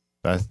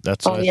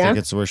 That's why I think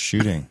it's worth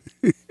shooting.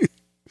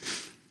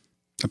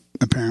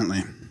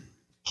 Apparently.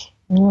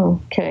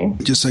 Okay.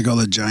 Just like all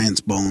the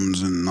giant's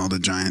bones and all the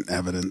giant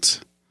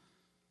evidence.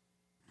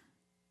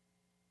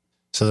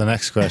 So the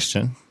next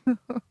question.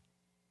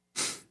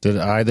 Did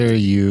either of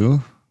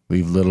you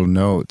leave little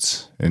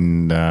notes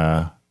in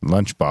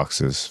lunch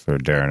boxes for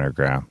Darren or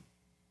Graham?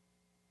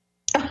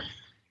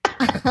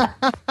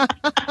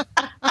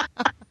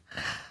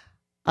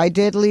 I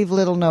did leave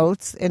little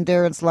notes in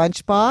Darren's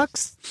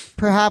lunchbox.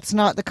 Perhaps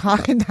not the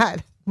kind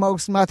that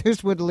most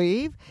mothers would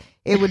leave.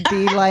 It would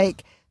be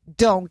like,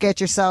 don't get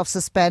yourself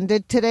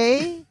suspended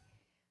today.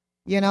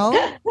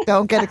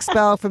 Don't get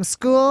expelled from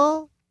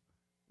school.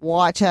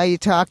 Watch how you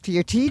talk to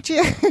your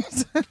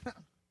teachers.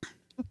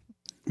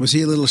 Was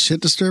he a little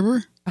shit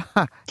disturber?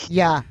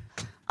 Yeah.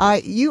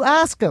 You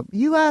ask him.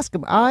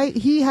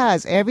 He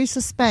has every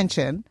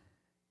suspension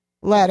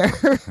letter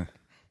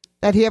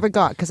that he ever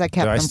got because I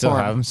kept them for him. Do I still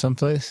have them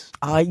someplace?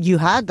 You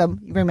had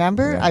them. You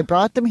remember? Yeah. I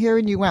brought them here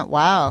and you went,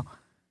 wow,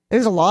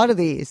 there's a lot of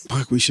these.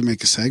 Fuck, we should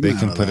make a segment. They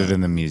can put it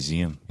in the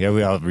museum. Yeah,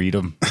 we all read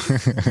them.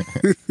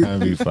 That'd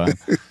be fun.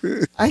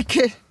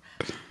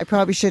 I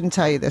probably shouldn't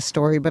tell you this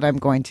story, but I'm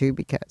going to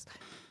because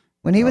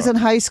when he was in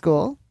high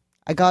school,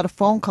 I got a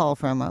phone call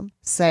from him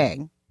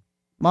saying,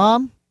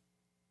 Mom,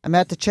 I'm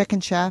at the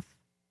Chicken Chef.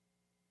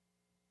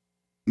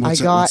 I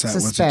got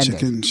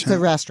suspended. It's a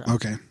restaurant.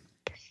 Okay.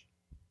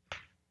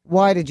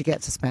 Why did you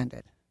get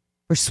suspended?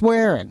 For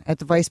swearing at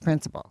the vice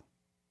principal.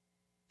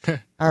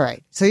 All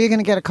right. So you're going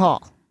to get a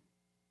call.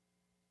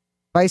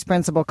 Vice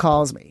principal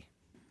calls me.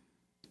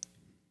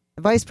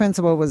 The vice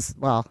principal was,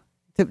 well,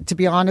 to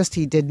be honest,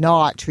 he did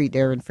not treat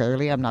Darren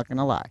fairly. I'm not going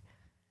to lie.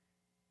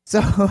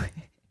 So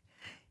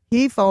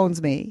he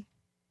phones me,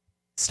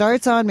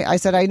 starts on me. I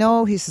said, I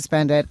know he's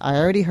suspended. I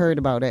already heard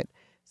about it.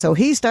 So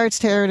he starts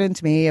tearing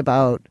into me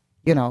about,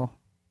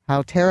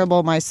 how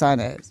terrible my son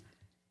is.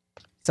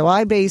 So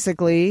I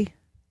basically,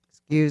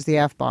 excuse the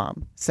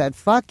F-bomb, said,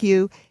 fuck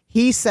you.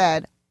 He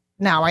said,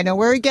 now I know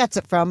where he gets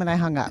it from, and I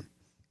hung up.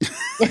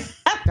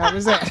 That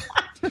was it.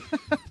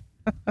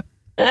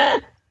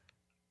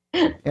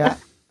 Yeah.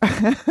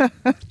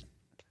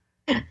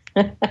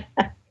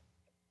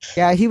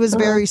 Yeah, he was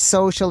very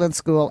social in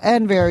school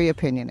and very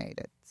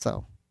opinionated.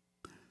 So,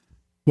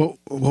 what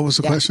was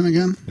the question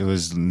again? It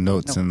was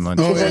notes and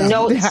lunch. Oh, yeah.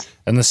 Notes.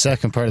 And the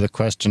second part of the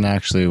question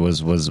actually was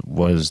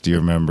do you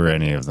remember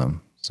any of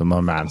them? So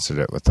Mom answered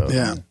it with those.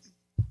 Yeah.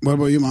 What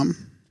about you, Mom?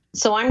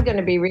 So I'm going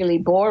to be really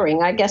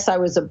boring. I guess I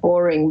was a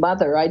boring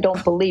mother. I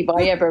don't believe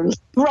I ever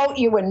wrote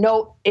you a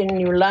note in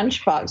your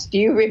lunchbox. Do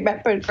you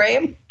remember,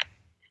 Graham?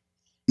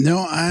 No,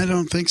 I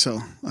don't think so.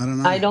 I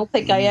don't know. I don't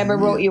think I ever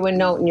wrote you a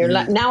note in your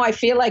Now I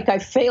feel like I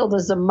failed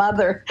as a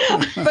mother.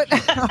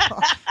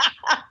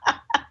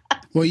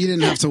 Well, you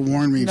didn't have to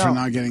warn me for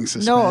not getting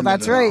suspended. No,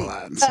 that's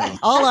right.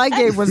 All I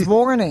gave was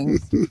warning.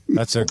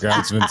 That's what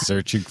Grant's been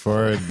searching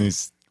for in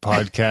these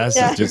podcasts.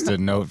 Yeah. It's just a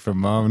note from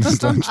Mom in his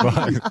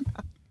lunchbox.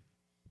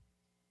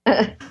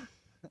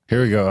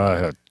 Here we go.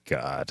 Oh,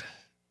 God.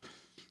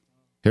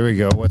 Here we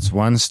go. What's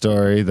one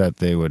story that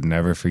they would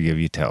never forgive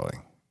you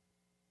telling?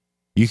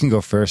 You can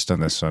go first on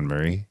this one,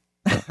 Marie.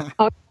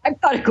 Oh, I've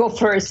got to go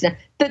first.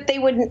 That they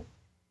wouldn't.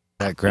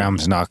 That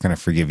Graham's not going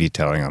to forgive you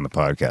telling on the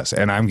podcast.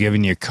 And I'm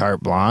giving you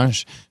carte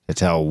blanche to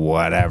tell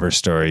whatever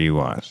story you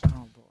want.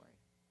 Oh,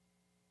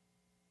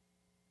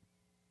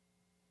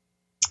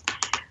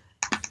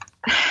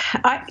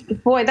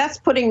 boy. That's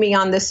putting me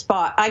on the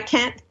spot. I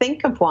can't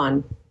think of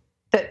one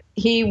that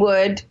he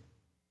would.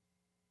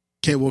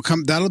 Okay,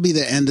 that'll be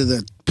the end of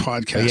the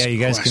podcast. Yeah, you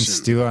guys can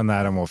stew on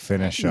that and we'll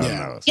finish on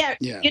those. Yeah,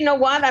 you know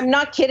what? I'm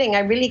not kidding. I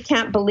really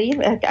can't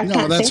believe it.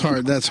 No, that's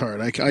hard. That's hard.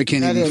 I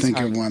can't even think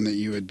of one that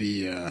you would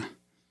be,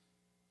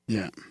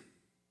 yeah.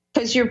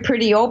 Because you're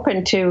pretty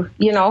open to,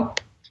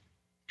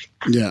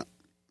 Yeah.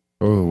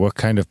 Oh, what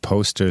kind of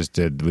posters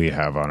did we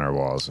have on our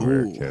walls when we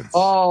were kids?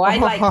 Oh, I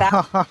like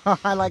that.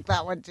 I like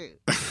that one too.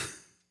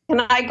 Can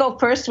I go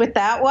first with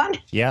that one?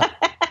 Yeah.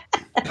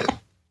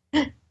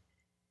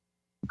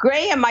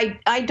 Graham,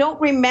 I don't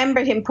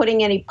remember him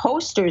putting any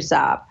posters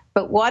up,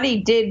 but what he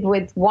did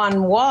with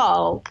one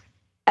wall,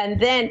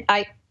 and then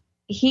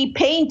he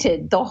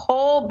painted the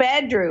whole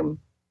bedroom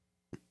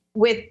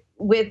with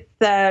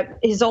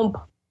his own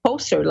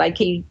poster. Like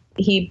he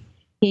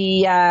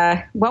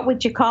what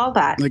would you call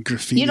that? Like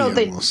graffiti,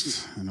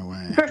 almost in a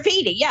way.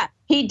 Graffiti, yeah.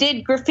 He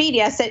did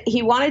graffiti. I said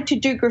he wanted to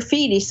do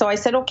graffiti, so I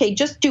said, okay,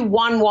 just do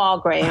one wall,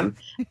 Graham,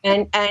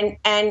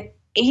 and.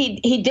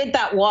 He did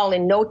that wall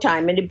in no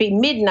time, and it'd be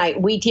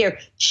midnight. We'd hear,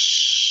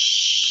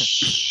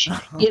 shh,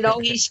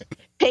 he's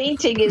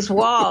painting his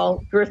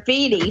wall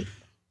graffiti,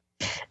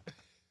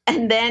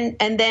 and then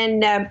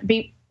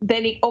he,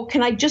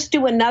 can I just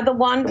do another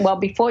one? Well,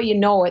 before you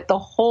know it, the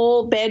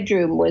whole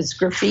bedroom was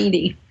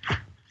graffiti.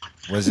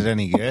 Was it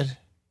any good?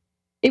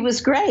 It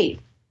was great.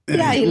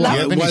 Yeah, he loved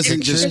it. It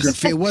wasn't just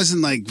graffiti. It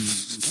wasn't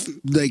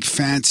like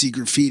fancy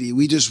graffiti.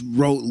 We just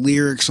wrote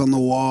lyrics on the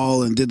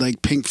wall and did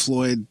like Pink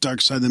Floyd Dark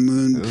Side of the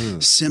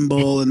Moon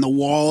symbol and the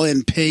wall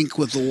in pink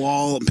with the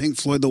wall, Pink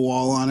Floyd the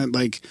wall on it.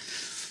 Like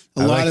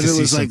a lot of it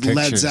was like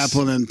Led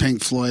Zeppelin and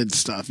Pink Floyd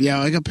stuff.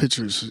 Yeah, I got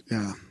pictures.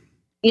 Yeah.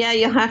 Yeah,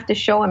 you'll have to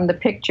show him the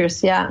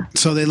pictures. Yeah.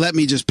 So they let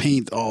me just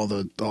paint all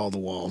the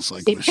walls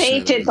like He with shit.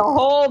 painted the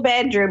whole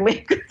bedroom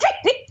with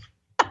graffiti.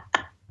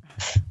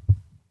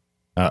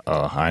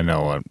 I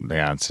know what the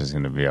answer is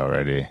going to be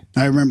already.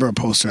 I remember a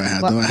poster I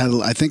had.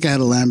 Though I think I had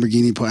a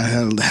Lamborghini. I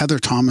had a Heather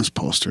Thomas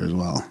poster as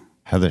well.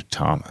 Heather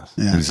Thomas.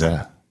 Yeah. Who's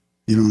that?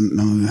 You don't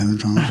know who Heather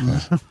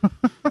Thomas was?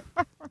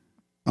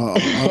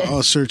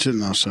 I'll search it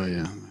and I'll show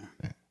you.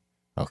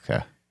 Okay.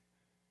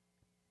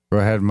 Go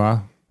ahead,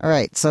 Ma. All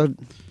right. So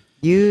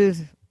you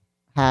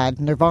had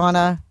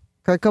Nirvana,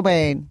 Kurt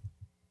Cobain,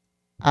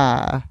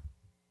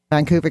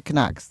 Vancouver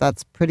Canucks.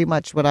 That's pretty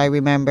much what I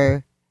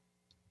remember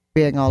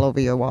being all over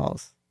your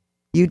walls.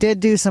 You did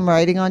do some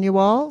writing on your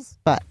walls,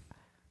 but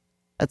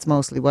that's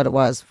mostly what it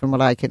was from what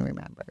I can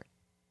remember.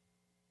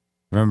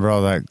 Remember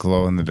all that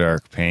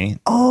glow-in-the-dark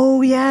paint?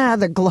 Oh, yeah,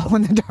 the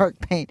glow-in-the-dark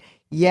paint.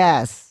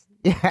 Yes.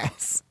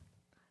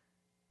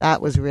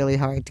 That was really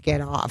hard to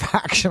get off,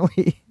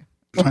 actually.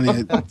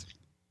 Funny.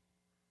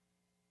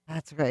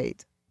 That's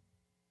right.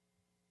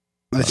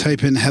 I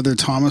type in Heather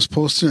Thomas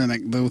poster and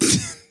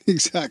the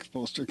exact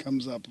poster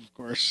comes up, of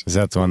course. Is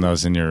that the one that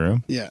was in your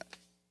room? Yeah.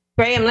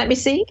 Graham, let me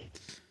see.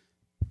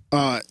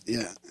 Yeah.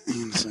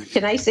 Hang on a second.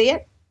 Can I see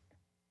it?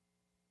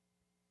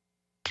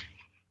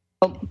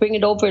 Oh, bring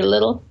it over a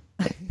little.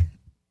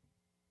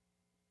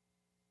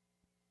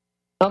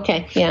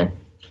 Okay, yeah.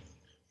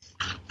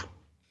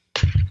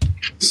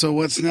 So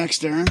what's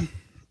next, Darren?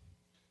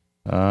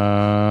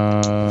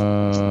 Well,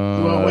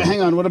 Well, wait,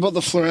 hang on. What about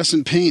the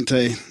fluorescent paint?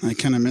 I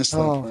kind of missed that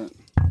Oh. part.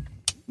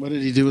 What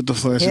did he do with the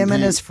fluorescent Him paint?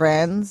 and his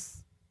friends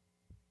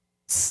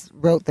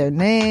wrote their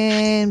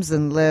names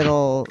and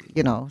little,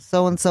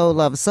 so-and-so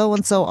loves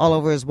so-and-so all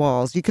over his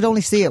walls. You could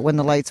only see it when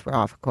the lights were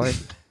off, of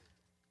course.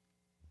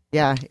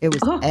 Yeah, it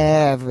was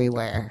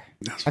everywhere.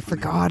 That's I funny.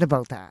 forgot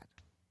about that.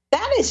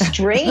 That is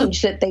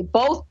strange that they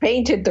both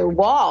painted their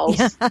walls.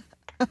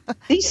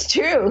 These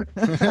two.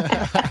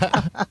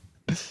 the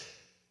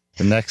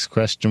next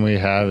question we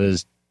have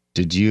is,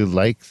 did you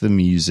like the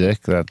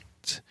music that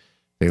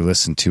they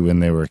listened to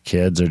when they were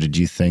kids, or did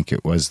you think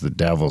it was the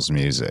devil's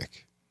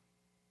music?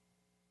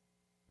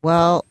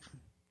 Well,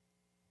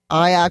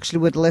 I actually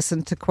would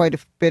listen to quite a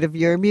bit of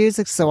your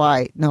music, so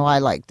I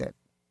liked it.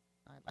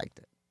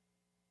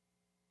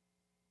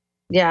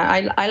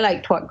 Yeah, I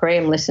liked what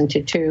Graham listened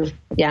to too.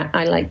 Yeah,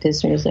 I liked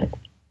his music.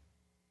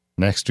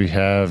 Next we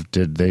have,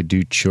 did they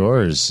do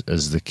chores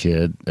as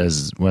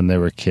when they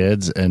were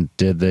kids, and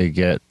did they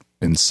get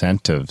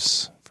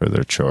incentives for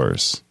their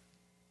chores?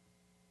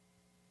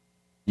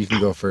 You can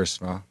go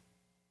first, Ma.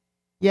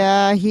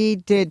 Yeah, he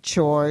did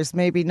chores,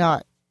 maybe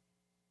not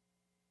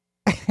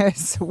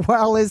as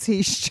well as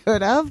he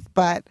should have,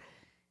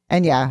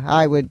 and yeah,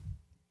 I would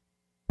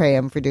pay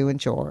him for doing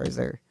chores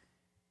or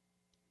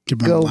Give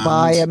him go an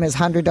buy allowance. him his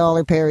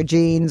 $100 pair of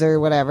jeans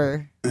or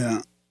whatever.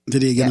 Yeah.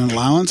 Did he get an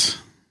allowance?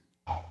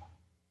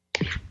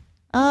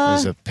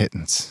 There's a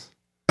pittance.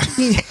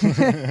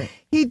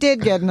 He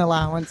did get an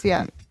allowance,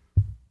 yeah.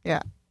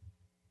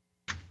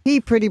 He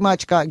pretty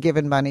much got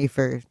given money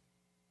for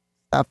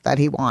stuff that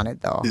he wanted,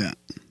 though. Yeah.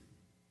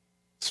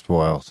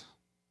 Spoiled.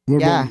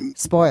 What Yeah, about,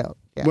 spoiled.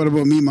 Yeah. what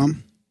about me,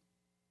 Mom?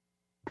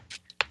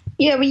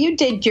 Yeah, well, you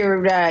did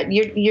your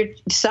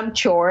some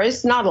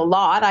chores, not a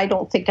lot. I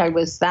don't think I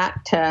was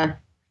that.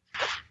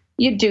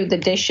 You do the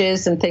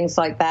dishes and things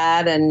like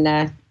that,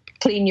 and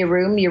clean your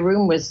room. Your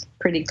room was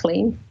pretty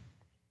clean.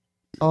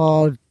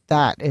 Oh,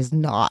 that is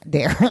not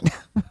Darren.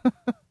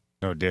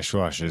 No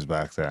dishwashers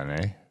back then,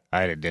 eh?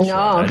 I had a dishwasher. No.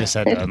 I just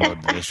had to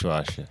unload the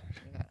dishwasher.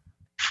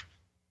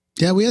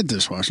 Yeah, we had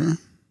dishwasher.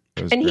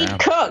 It was And he'd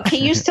Grandpa. cook. He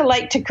used to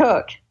like to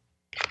cook.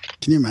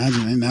 Can you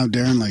imagine? And now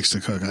Darren likes to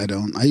cook. I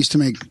don't. I used to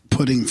make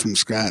pudding from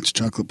scratch,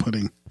 chocolate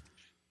pudding.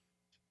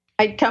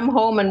 I'd come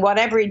home and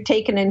whatever he'd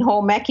taken in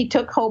home ec, he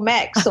took home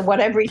ec. So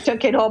whatever he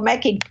took in home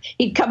ec,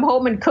 he'd come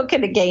home and cook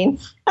it again.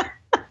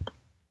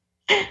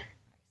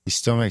 He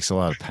still makes a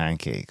lot of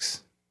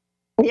pancakes.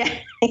 Yeah.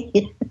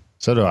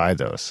 So do I,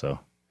 though. So,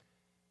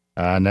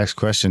 next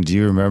question: do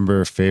you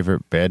remember a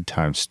favorite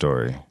bedtime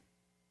story?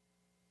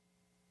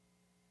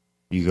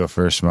 You go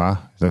first, Ma.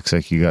 Looks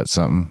like you got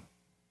something.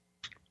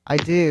 I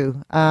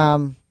do.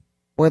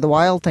 Where the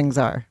wild things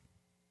are.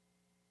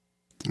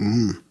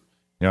 Mm. You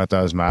know what?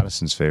 That was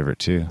Madison's favorite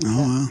too.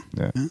 Oh,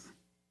 wow. Yeah.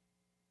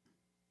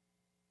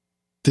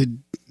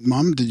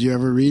 Mom, did you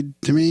ever read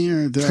to me?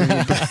 Or did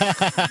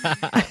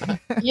I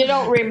You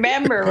don't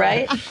remember,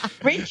 right?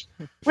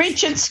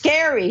 Rich and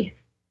Scary.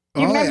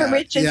 You remember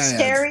Rich and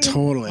Scary?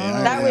 Totally.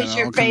 That was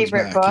your all comes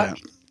favorite book.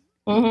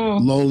 Yeah.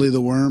 Mm-hmm. Lowly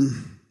the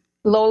Worm.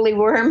 Lowly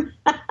Worm.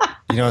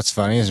 You know what's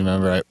funny is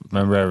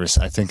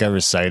I think I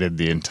recited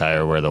the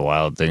entire Where the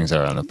Wild Things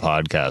Are on the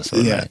podcast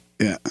one night.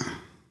 Yeah.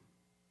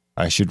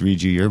 I should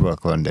read you your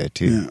book one day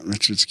too. Yeah,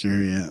 Richard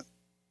Scary, yeah.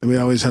 We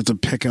always have to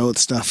pick out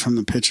stuff from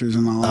the pictures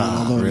and all.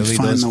 although we Really?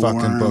 find Those the fucking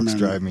worm books and-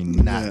 drive me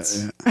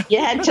nuts. Yeah, You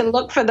had to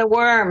look for the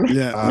worm.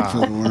 look for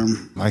the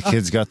worm. My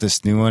kid's got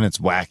this new one. It's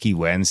Wacky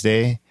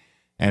Wednesday,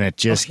 and it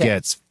just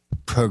gets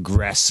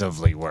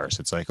progressively worse.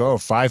 It's like,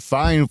 five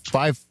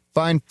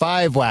find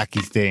 5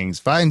 wacky things,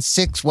 find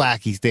 6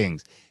 wacky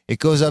things. It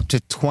goes up to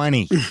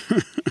 20.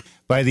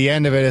 By the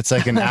end of it, it's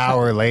like an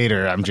hour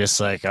later. I'm just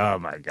like, oh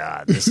my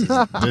God, this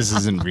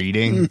isn't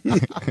reading.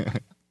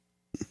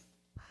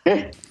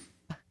 I'm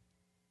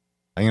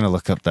going to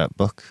look up that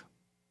book.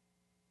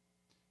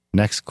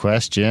 Next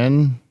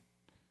question.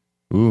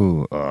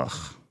 Ooh,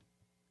 ugh.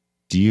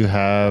 Do you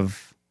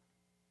have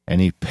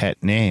any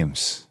pet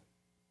names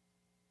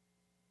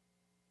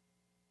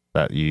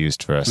that you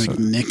used for us? Like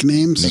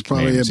nicknames is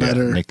probably a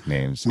better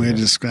nicknames, way to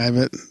describe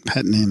it.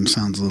 Pet name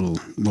sounds a little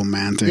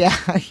romantic. Yeah.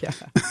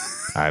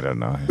 I don't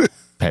know.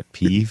 Pet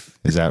peeve?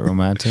 Is that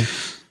romantic?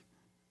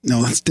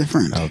 No, that's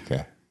different.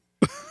 Okay.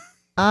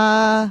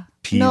 Peeves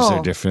no.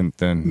 are different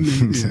than...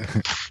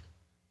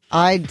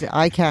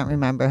 I can't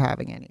remember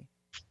having any.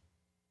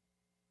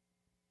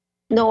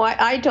 No,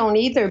 I don't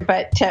either.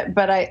 But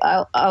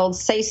I'll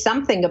say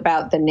something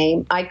about the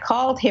name. I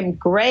called him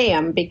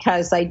Graham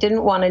because I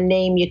didn't want a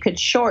name you could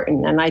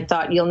shorten, and I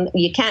thought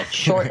you can't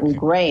shorten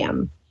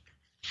Graham.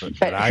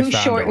 But who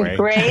shortened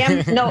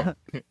Graham? No,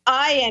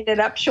 I ended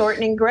up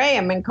shortening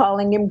Graham and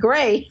calling him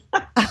Gray.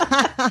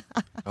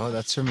 Oh,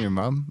 that's from your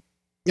mom?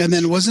 And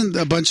then wasn't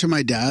a bunch of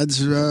my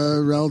dad's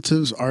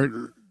relatives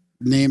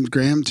named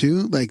Graham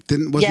too? Like,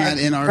 wasn't that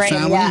in our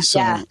Graham, family?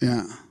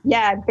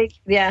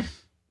 Yeah.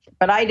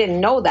 But I didn't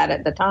know that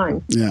at the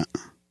time. Yeah.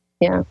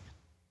 Yeah.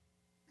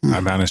 I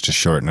managed to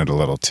shorten it a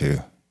little too.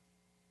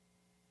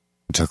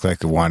 I took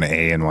like one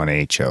A and one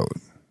H out.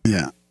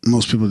 Yeah.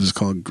 Most people just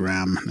call it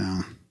Graham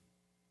now.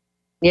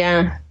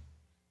 Yeah.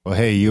 Well,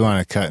 hey, you want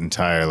to cut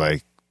entire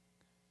like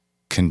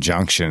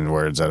conjunction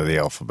words out of the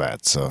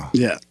alphabet, so.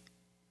 Yeah.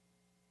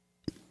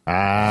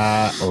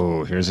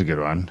 Here's a good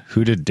one.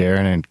 Who did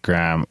Darren and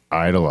Graham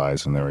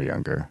idolize when they were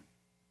younger?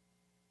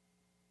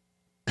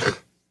 You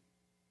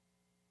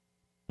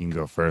can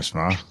go first,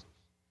 Ma.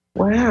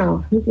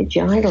 Wow. Who did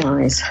you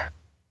idolize?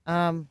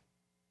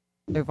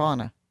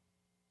 Nirvana.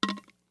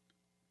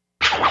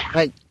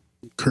 Right.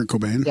 Kurt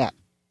Cobain. Yeah.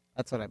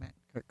 That's what I meant.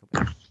 Kurt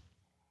Cobain.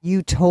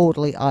 You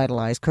totally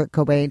idolized Kurt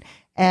Cobain.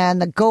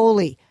 And the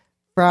goalie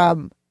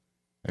from...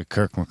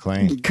 Kirk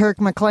McLean. Kirk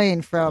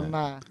McLean from...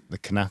 the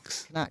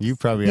Canucks. Canucks. You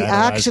probably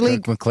idolized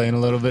Kirk McLean a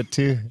little bit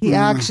too. He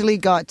actually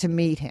got to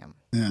meet him.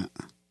 Yeah.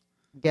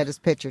 Get his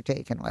picture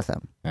taken with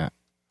him. Yeah.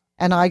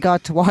 And I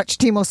got to watch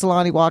Timo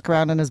Solani walk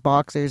around in his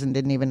boxers and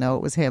didn't even know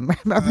it was him.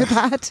 Remember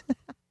that?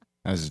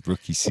 That was his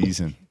rookie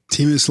season.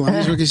 Timo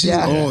Solani's rookie season?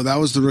 Yeah. Oh, that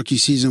was the rookie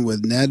season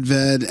with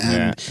Nedved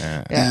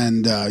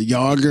and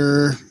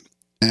Yager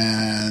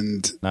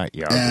and... Not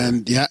Yager.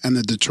 And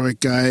the Detroit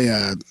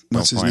guy,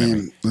 what's his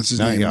name?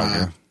 Not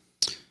Yager.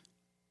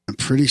 I'm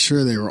pretty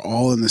sure they were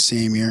all in the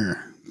same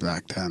year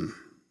back then.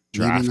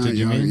 Drafted,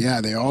 you mean?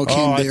 Yeah, they all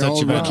came. I thought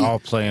you meant all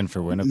playing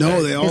for Winnipeg.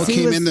 No, they all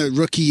came in the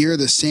rookie year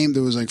the same.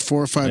 There was like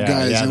 4 or 5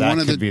 guys. Yeah, and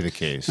that could be the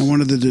case. And one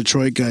of the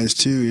Detroit guys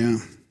too, yeah.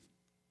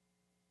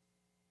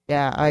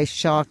 Yeah, I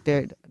shocked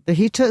it.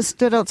 He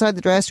stood outside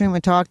the dressing room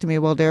and talked to me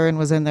while Darren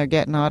was in there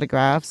getting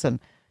autographs.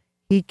 And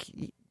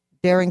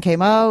Darren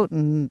came out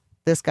and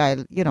this guy,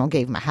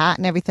 gave him a hat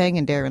and everything.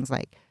 And Darren's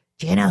like,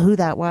 do you know who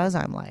that was?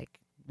 I'm like,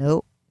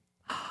 nope.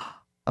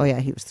 Oh yeah,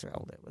 he was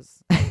thrilled.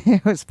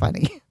 It was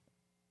funny.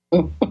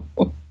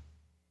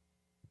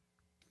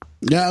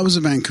 Yeah, I was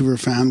a Vancouver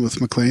fan with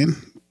McLean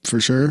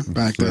for sure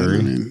back Fleury.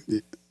 then.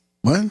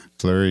 What?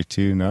 Fleury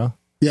too? No.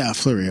 Yeah,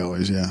 Fleury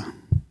always. Yeah.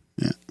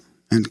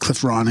 And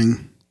Cliff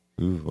Ronning.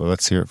 Ooh, well,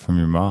 let's hear it from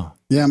your mom.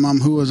 Yeah, Mom.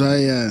 Who was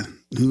I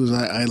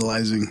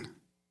idolizing?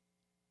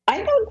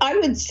 I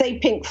would say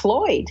Pink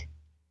Floyd.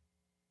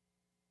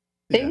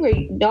 They were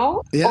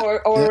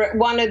or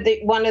one of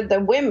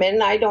the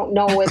women. I don't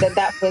know whether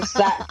that was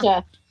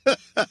that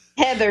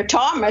Heather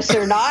Thomas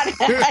or not.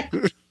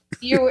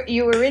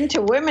 You were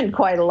into women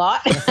quite a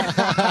lot.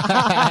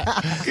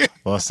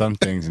 Well, some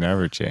things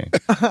never change.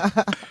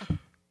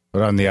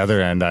 But on the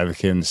other end, I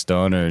became the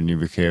stoner and you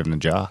became the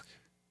jock.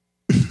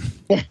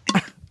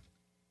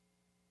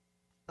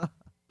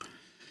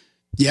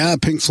 Yeah,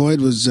 Pink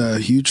Floyd was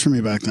huge for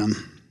me back then.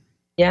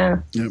 Yeah.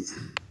 Yep.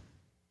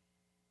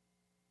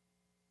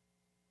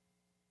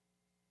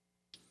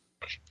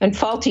 And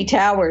Faulty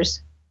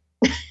Towers.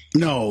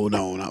 No,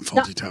 not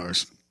Faulty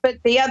Towers. But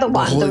the other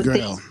one, the Holy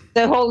Grail.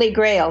 The Holy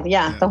Grail,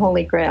 yeah, the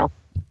Holy Grail.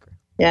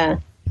 Yeah.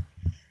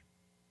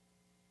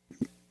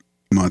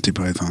 Monty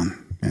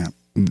Python, yeah.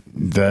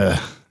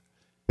 The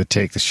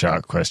take the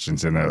shot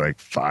questions in there like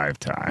 5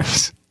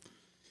 times.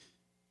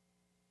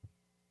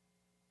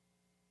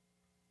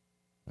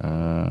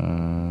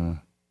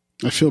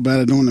 I feel bad.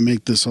 I don't want to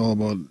make this all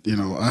about,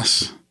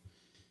 us.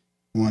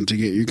 I want to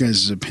get you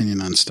guys' opinion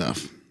on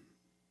stuff.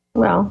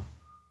 Well.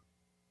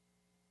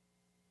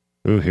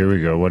 Ooh, here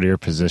we go. What are your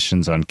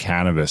positions on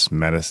cannabis,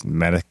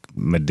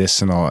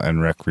 medicinal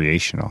and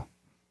recreational?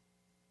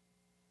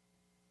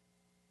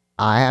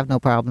 I have no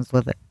problems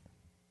with it.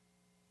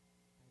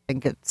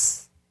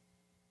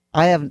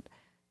 I have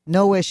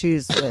no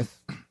issues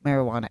with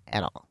marijuana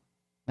at all.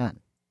 None.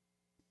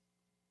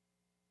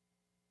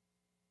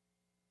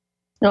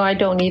 No, I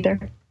don't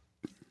either.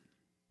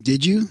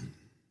 Did you?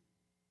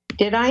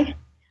 Did I?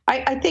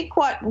 I think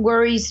what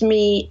worries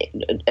me,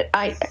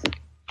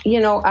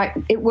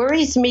 it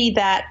worries me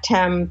that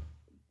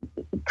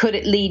could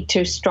it lead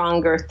to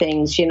stronger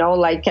things,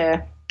 like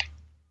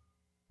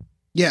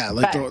yeah,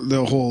 like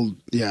the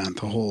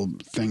whole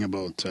thing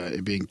about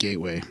it being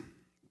gateway.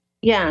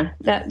 Yeah,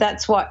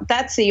 that's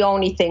the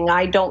only thing.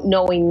 I don't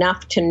know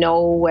enough to know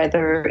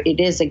whether it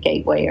is a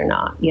gateway or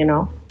not,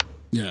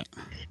 Yeah.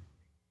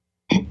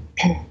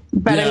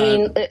 But I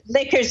mean,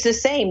 liquor's the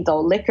same, though.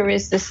 Liquor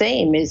is the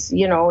same.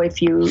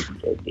 If you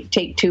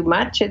take too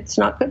much, it's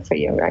not good for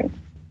you, right?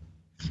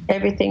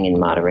 Everything in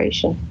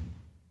moderation.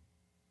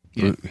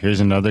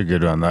 Here's another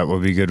good one. That will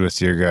be good with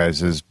your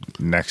guys'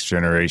 next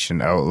generation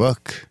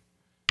outlook.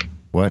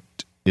 What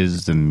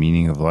is the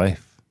meaning of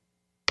life?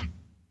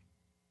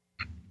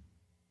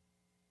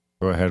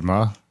 Go ahead,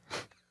 Ma.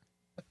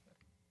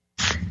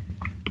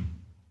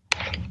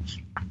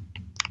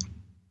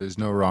 There's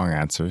no wrong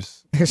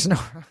answers. There's no.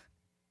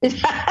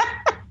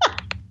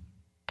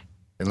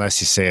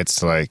 Unless you say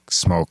it's like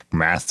smoke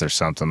meth or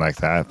something like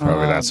that.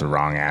 Probably that's a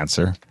wrong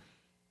answer.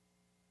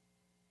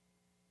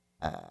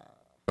 But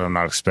I'm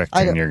not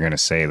expecting you're going to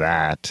say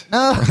that.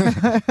 No.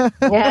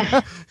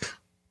 Yeah.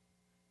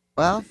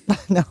 Well,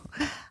 no.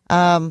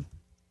 I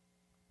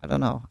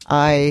don't know.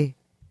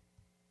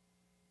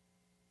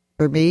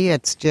 For me,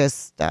 it's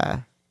just,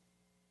 I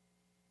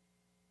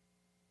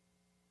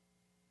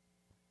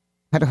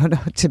don't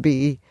know, to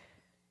be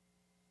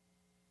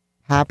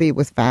happy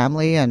with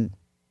family and,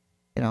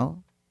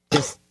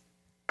 just.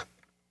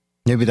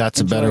 Maybe that's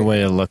enjoy. a better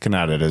way of looking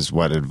at it, is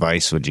what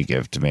advice would you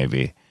give to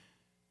maybe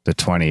the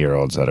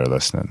 20-year-olds that are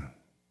listening?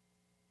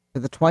 For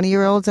the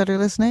 20-year-olds that are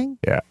listening?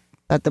 Yeah.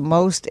 That the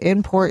most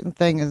important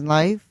thing in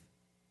life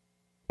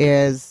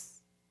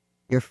is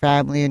your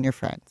family and your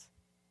friends.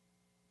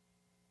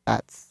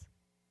 That's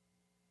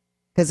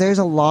because there's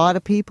a lot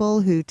of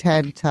people who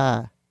tend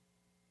to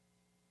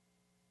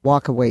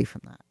walk away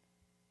from that.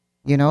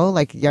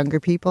 Like younger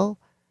people.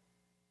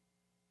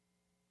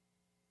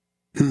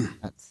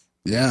 That's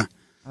Yeah.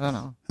 I don't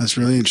know. That's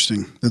really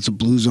interesting. That's a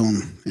Blue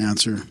Zone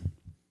answer.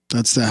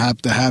 That's the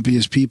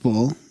happiest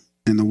people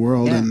in the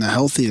world, and the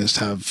healthiest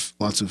have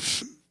lots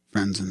of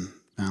friends and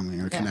family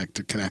or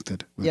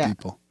connected with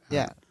people.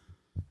 Yeah.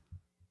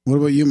 What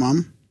about you,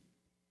 Mom?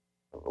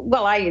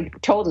 Well, I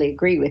totally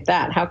agree with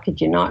that. How could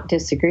you not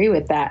disagree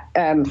with that?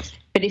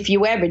 But if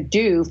you ever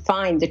do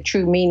find the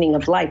true meaning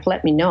of life,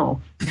 let me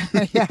know.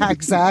 Yeah,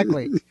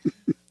 exactly.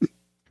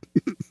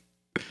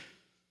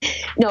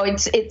 No,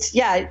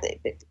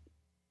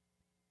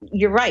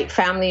 you're right.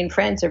 Family and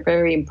friends are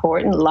very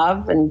important.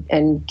 Love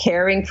and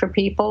caring for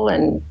people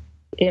and,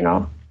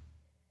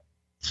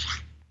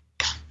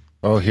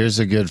 Oh, here's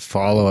a good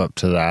follow-up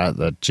to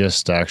that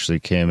just actually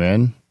came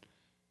in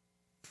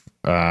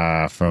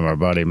from our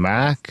buddy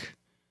Mac.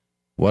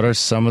 What are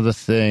some of the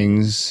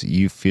things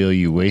you feel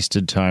you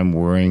wasted time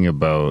worrying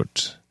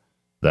about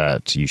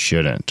that you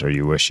shouldn't, or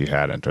you wish you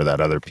hadn't, or that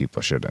other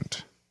people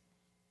shouldn't?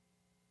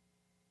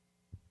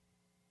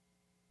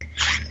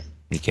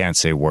 You can't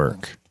say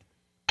work.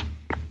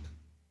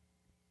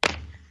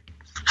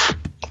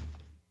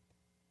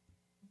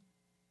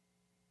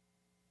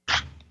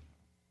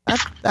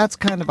 That's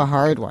kind of a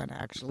hard one,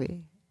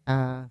 actually.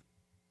 I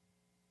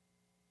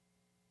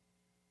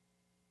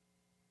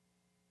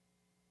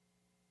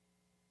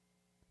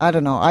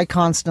don't know. I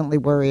constantly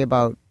worry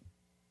about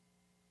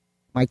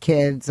my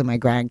kids and my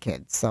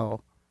grandkids.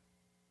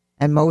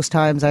 And most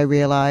times I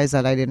realize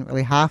that I didn't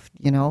really have,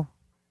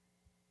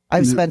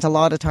 I've spent a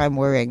lot of time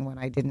worrying when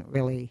I didn't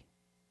really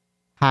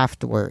have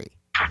to worry.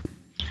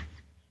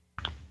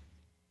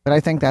 But I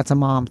think that's a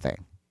mom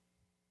thing.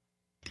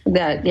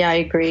 I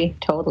agree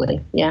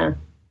totally. Yeah.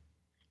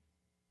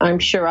 I'm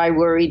sure I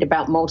worried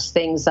about most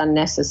things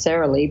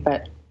unnecessarily,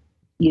 but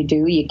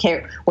you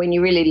care when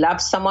you really love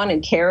someone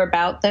and care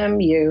about them,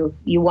 you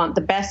want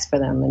the best for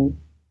them. And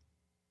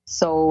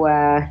so,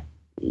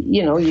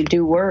 you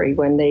do worry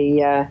when they,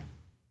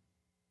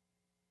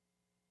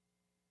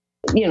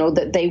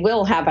 that they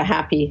will have a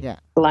happy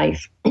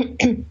life.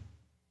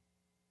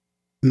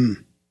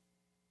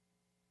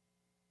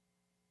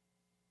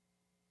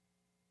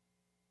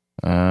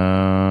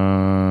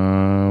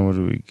 What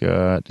do we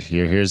got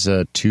here? Here's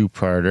a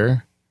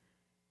two-parter.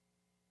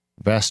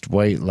 Best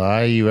white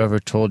lie you ever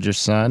told your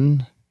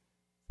son,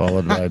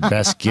 followed by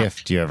best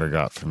gift you ever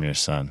got from your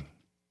son.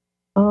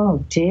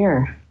 Oh,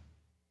 dear.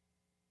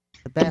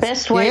 The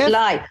best white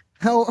lie.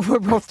 Oh, we're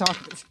both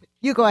talking.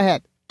 You go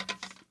ahead.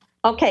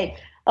 Okay.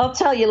 I'll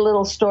tell you a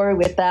little story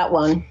with that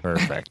one.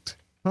 Perfect.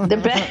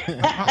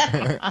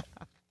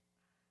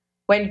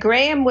 When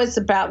Graham was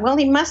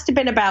he must have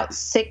been about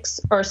 6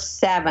 or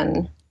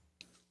 7.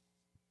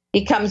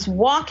 He comes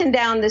walking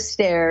down the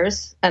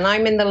stairs, and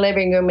I'm in the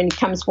living room, and he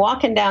comes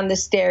walking down the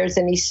stairs,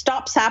 and he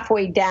stops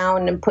halfway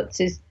down and puts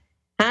his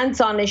hands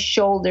on his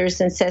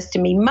shoulders and says to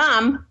me,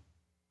 "Mom,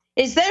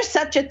 is there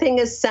such a thing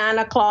as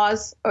Santa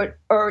Claus?"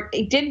 Or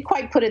he didn't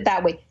quite put it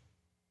that way.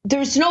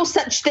 "There's no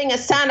such thing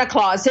as Santa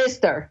Claus, is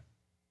there?"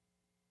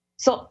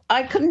 So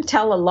I couldn't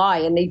tell a lie,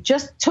 and it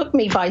just took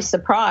me by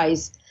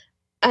surprise.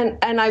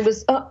 And I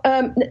was,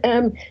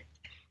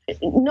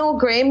 no,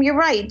 Graham, you're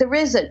right. There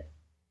isn't.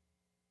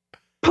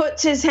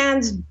 Puts his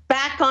hands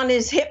back on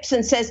his hips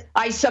and says,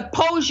 I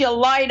suppose you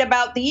lied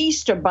about the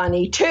Easter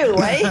Bunny too,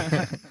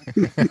 eh?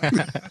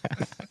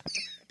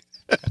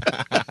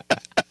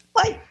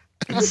 Like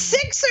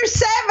 6 or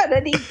 7.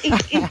 And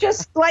he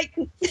just like...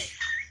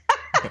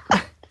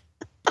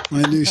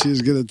 I knew she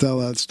was going to tell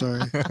that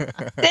story.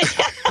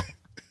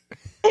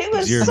 It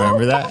was Do you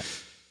remember that?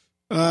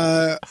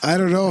 I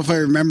don't know if I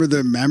remember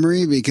the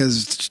memory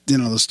because,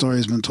 the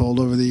story's been told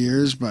over the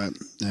years, but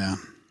yeah.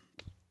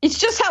 It's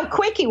just how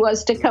quick he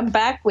was to come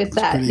back with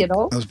that,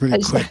 That was pretty I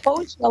quick.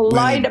 suppose you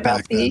lied back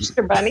about the then.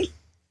 Easter Bunny.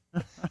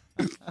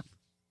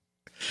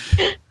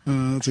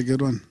 That's a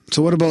good one.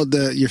 So what about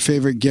your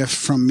favorite gift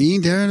from me,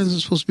 Darren? Is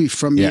it supposed to be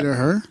from me to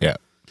her? Yeah.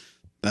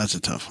 That's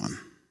a tough one.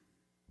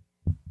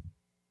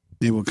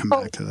 Maybe we'll come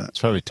back to that. It's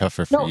probably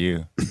tougher for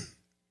you.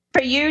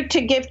 For you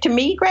to give to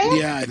me, Graham?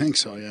 Yeah, I think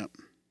so, yeah.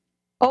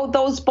 Oh,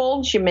 those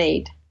bowls you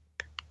made.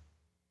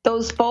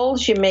 Those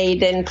bowls you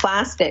made in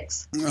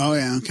plastics. Oh,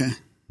 yeah, okay.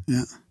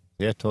 Yeah.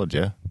 Yeah, I told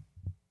you.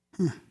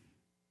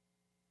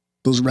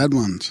 Those red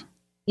ones.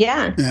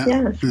 Yeah.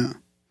 Yeah.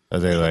 Are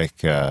they like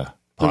They're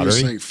pottery?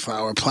 just like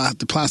flower,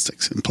 the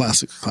plastics in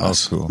plastics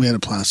class. Oh, cool. We had a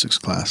plastics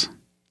class.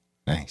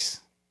 Nice.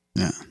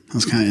 Yeah, I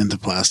was kind of into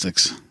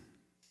plastics.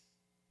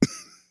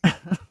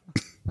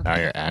 Now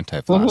you're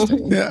anti-plastic.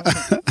 Yeah.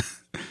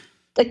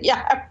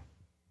 Yeah.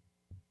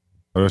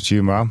 What about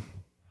you, Mom? Do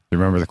you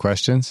remember the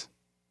questions?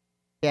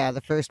 Yeah,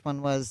 the first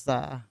one was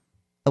the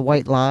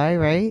white lie,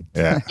 right?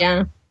 Yeah.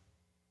 Yeah.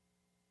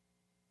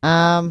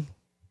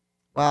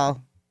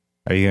 Well,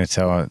 Are you going to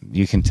tell?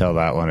 You can tell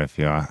that one if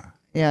you want.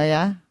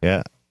 yeah.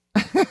 Yeah.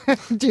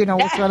 Do you know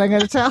which one I'm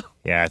going to tell?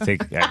 Yeah, I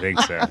think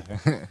so.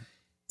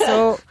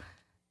 So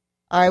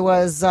I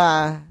was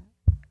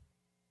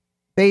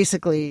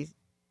basically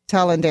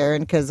telling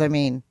Darren, because, I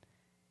mean,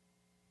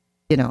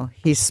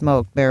 he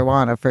smoked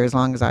marijuana for as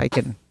long as I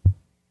can,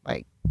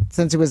 like,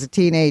 since he was a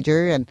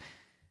teenager. And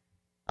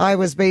I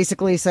was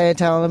basically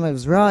telling him it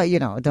was right,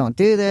 don't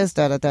do this,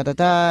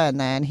 da-da-da-da-da. And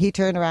then he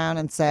turned around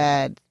and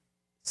said,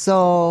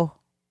 so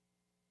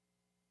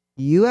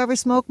you ever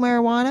smoke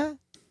marijuana?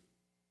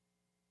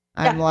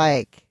 I'm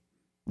like,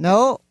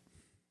 no.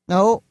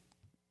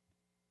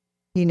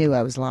 He knew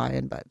I was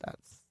lying, but that's...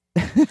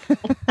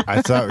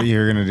 I thought you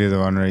were going to do the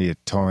one where you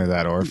told me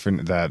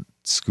that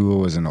school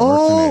was an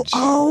orphanage.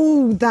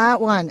 Oh, that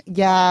one.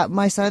 Yeah,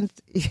 my son,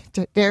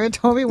 Darren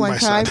told me one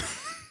time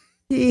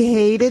he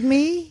hated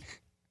me.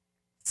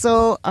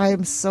 So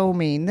I'm so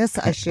mean.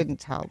 I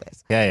shouldn't tell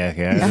this. Yeah.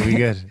 It'll be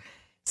good.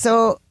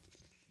 So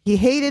he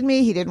hated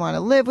me. He didn't want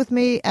to live with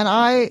me. And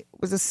I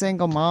was a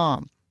single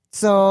mom.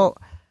 So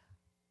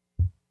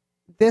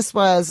this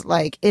was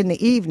like in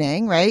the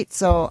evening, right?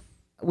 So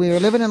we were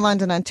living in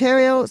London,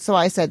 Ontario. So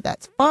I said,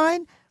 that's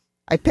fine.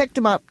 I picked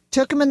him up,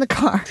 took him in the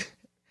car,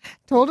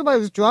 told him I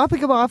was dropping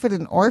him off at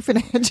an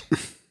orphanage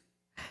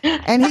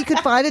and he could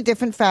find a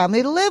different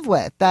family to live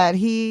with that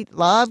he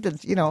loved.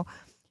 And,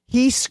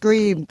 he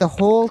screamed the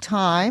whole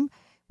time.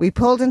 We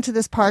pulled into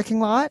this parking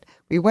lot.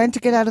 We went to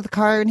get out of the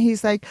car and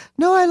he's like,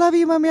 no, I love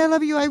you, Mommy. I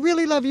love you. I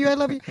really love you. I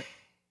love you.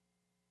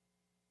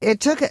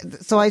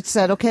 So I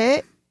said,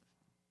 okay,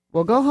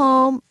 we'll go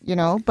home,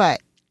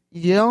 but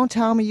you don't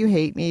tell me you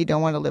hate me. You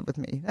don't want to live with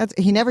me.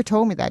 He never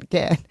told me that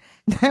again.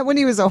 Then when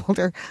he was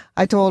older,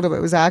 I told him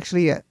it was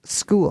actually a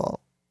school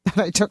that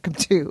I took him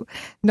to,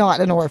 not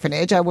an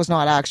orphanage. I was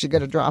not actually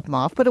going to drop him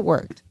off, but it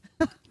worked.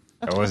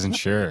 I wasn't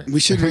sure. We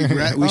should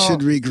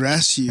should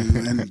regress you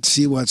and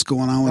see what's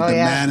going on with the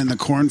man in the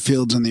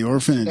cornfields and the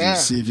orphanage and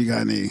see if you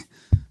got any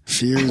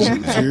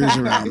fears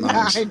around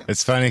those.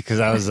 It's funny because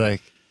I was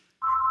like,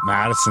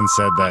 Madison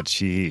said that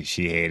she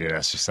hated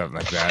us or something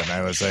like that. And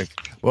I was like,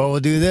 well, we'll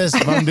do this.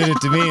 Mom did it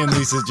to me. And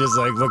Lisa's just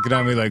like looking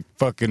at me like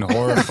fucking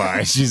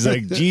horrified. She's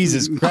like,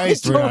 Jesus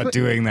Christ, we're not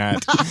doing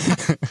that.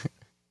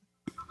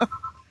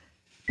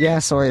 Yeah,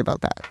 sorry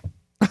about that.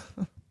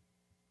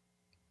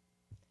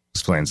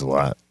 Explains a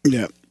lot.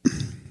 Yeah.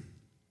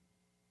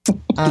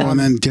 And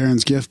then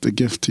Darren's gift, a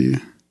gift to you.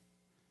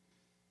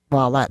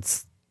 Well,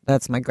 that's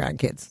my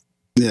grandkids.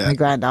 Yeah. My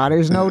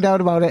granddaughters, no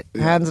doubt about it.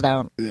 Yeah. Hands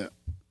down. Yeah.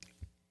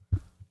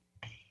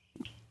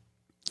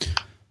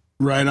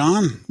 Right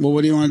on. Well,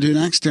 what do you want to do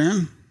next,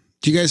 Darren?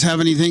 Do you guys have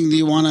anything that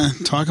you want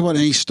to talk about?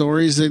 Any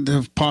stories that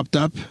have popped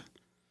up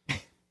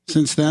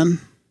since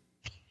then?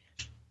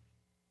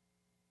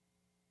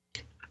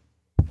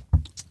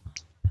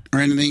 Or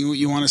anything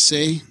you want to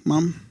say,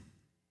 Mom?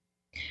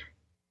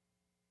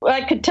 Well,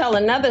 I could tell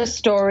another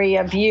story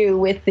of you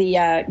with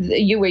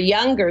you were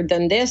younger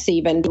than this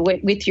even,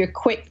 with your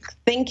quick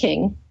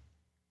thinking.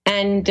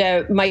 And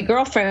my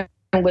girlfriend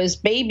was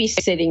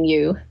babysitting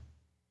you,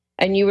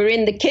 and you were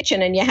in the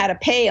kitchen and you had a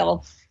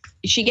pail.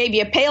 She gave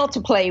you a pail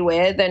to play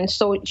with. And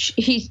so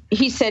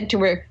he said to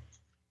her,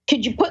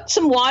 could you put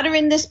some water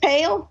in this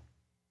pail?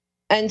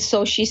 And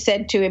so she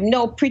said to him,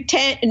 no,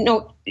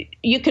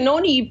 you can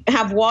only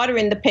have water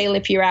in the pail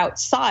if you're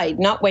outside,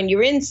 not when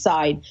you're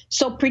inside.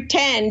 So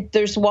pretend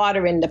there's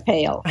water in the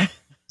pail.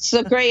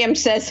 So Graham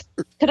says,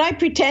 could I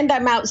pretend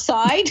I'm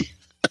outside?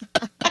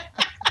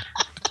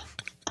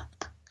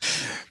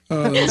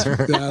 Oh,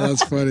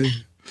 that's funny.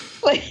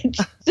 Like,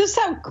 just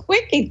how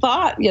quick he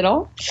thought,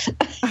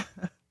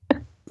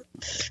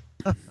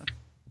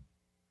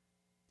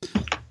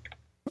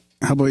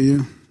 How about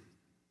you?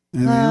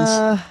 Anything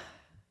else?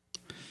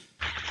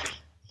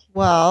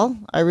 Well,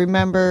 I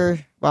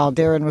remember,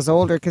 Darren was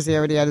older because he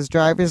already had his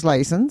driver's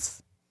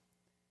license.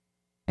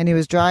 And he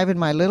was driving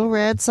my little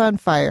red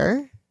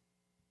Sunfire.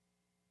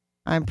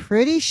 I'm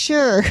pretty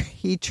sure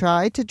he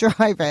tried to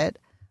drive it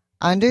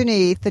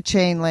underneath the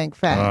chain link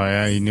fence. Oh,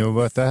 yeah, you knew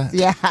about that?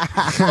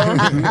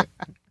 Yeah.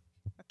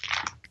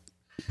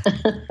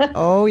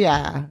 Oh,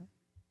 yeah.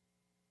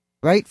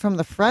 Right from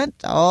the front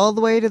all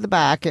the way to the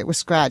back, it was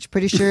scratched.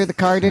 Pretty sure the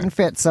car didn't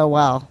fit so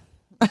well.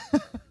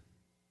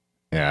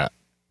 Yeah.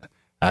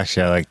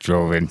 Actually, I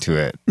drove into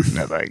it and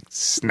it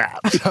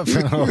snapped up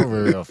and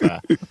over real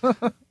fast.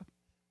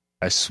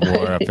 I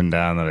swore up and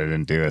down that I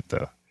didn't do it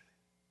though.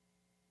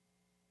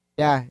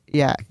 Yeah,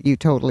 you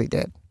totally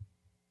did.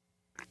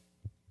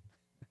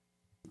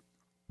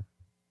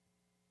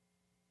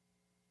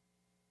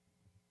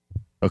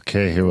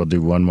 Okay, here we'll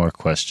do one more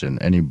question.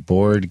 Any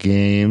board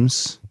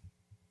games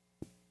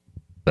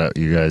that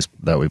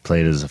we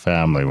played as a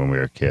family when we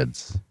were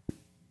kids?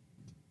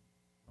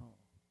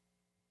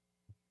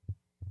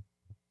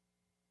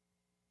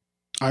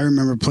 I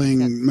remember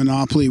playing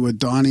Monopoly with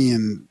Donnie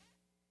and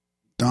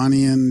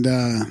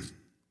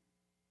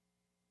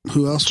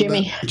who else?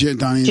 Jimmy.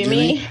 Donnie and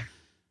Jimmy.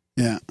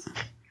 Yeah.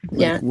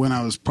 Yeah. When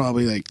I was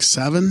probably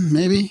 7,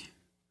 maybe.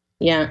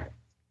 Yeah.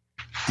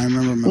 I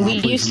remember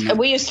Monopoly.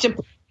 We used to,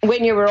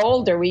 when you were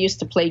older, we used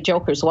to play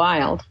Joker's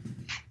Wild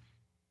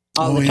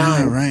all the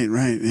time.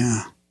 Right,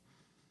 yeah.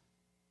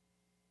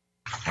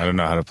 I don't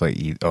know how to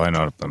play I know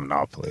how to play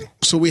Monopoly.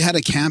 So we had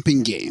a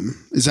camping game.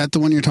 Is that the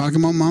one you're talking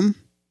about, Mom?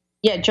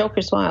 Yeah,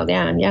 Joker's Wild,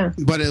 yeah.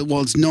 But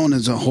it's known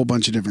as a whole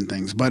bunch of different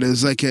things. But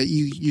it's like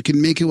you can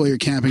make it while you're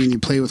camping and you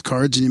play with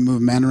cards and you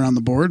move men around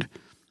the board.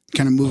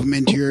 Kind of move them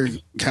into your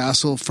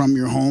castle from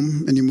your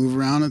home and you move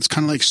around. It's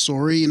kind of like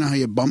Sorry, you know how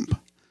you bump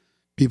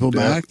people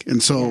back?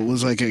 And so it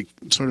was like a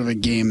sort of a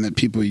game that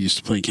people used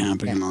to play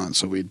camping and all that.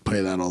 So we'd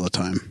play that all the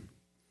time.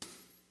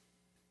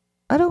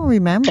 I don't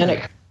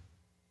remember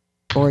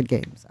board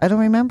games. I don't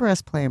remember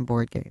us playing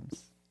board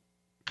games.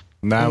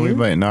 Nah, we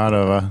might not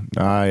have.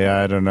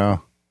 I don't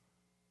know.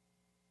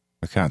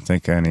 I can't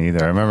think of any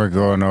either. I remember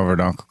going over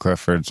to Uncle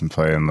Clifford's and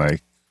playing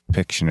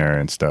Pictionary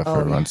and stuff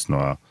every once in a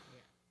while.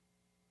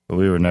 But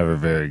we were never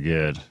very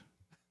good.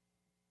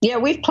 Yeah,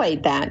 we've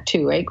played that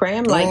too, right,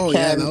 Graham?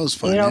 That was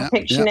fun.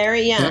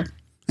 Pictionary, yeah.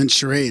 And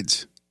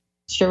charades.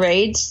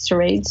 Charades.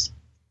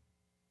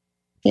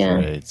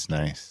 Yeah. Charades,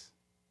 nice.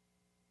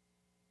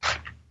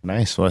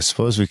 Nice. Well, I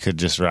suppose we could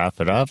just wrap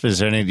it up. Is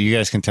there you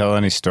guys can tell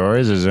any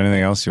stories? Is there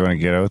anything else you want to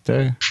get out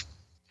there?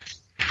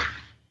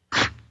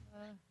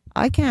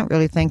 I can't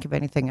really think of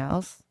anything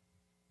else.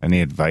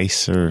 Any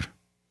advice or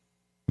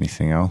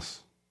anything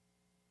else?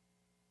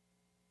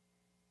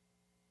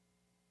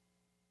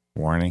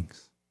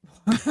 Warnings?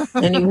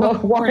 Any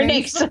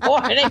warnings?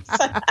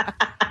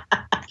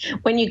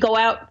 When you go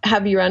out,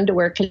 have your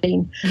underwear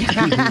clean.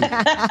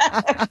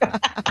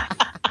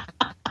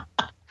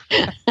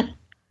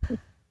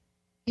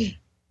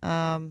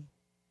 I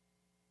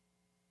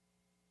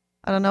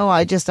don't know.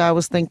 I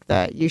always think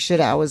that you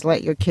should always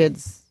let your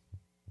kids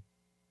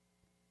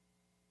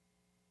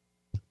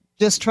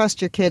just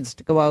trust your kids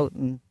to go out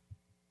and,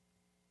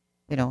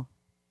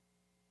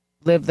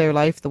 live their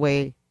life the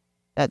way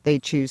that they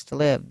choose to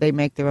live. They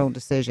make their own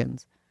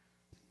decisions.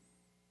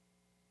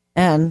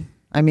 And,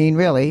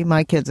 really,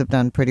 my kids have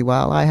done pretty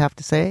well, I have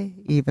to say,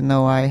 even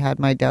though I had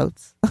my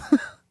doubts.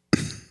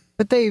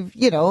 But they've,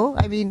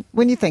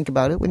 when you think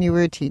about it, when you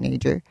were a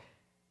teenager,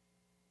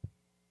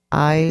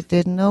 I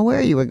didn't know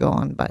where you were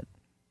going, but.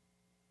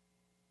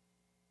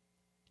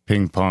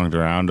 Ping-ponged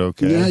around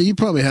okay? Yeah, you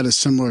probably had a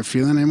similar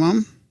feeling, eh,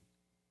 Mom?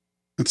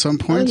 At some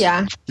point?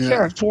 Yeah,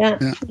 sure.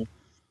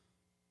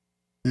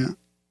 Yeah.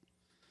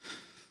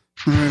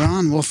 Right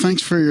on. Well,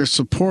 thanks for your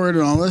support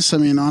and all this.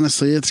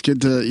 Honestly, it's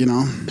good to,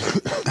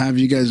 have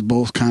you guys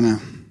both kind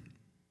of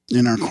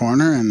in our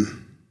corner.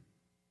 And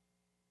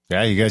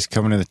yeah, you guys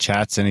come into the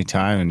chats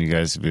anytime and you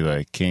guys would be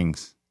like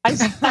kings.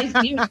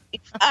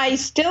 I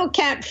still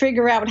can't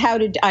figure out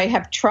I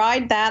have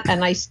tried that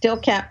and I still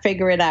can't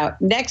figure it out.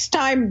 Next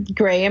time,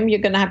 Graham, you're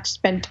going to have to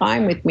spend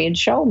time with me and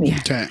show me.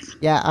 Okay.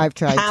 Yeah, I've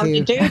tried how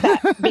you do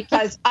that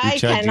because I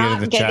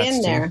cannot get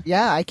in there. Too?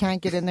 Yeah, I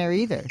can't get in there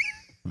either.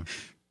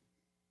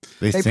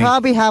 They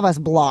probably have us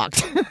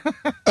blocked.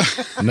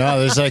 No,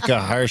 there's a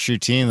harsh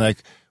routine.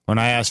 When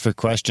I asked for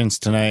questions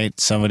tonight,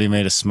 somebody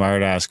made a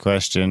smart ass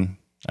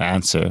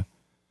answer.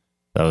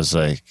 That was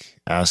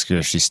ask her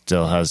if she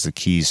still has the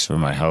keys for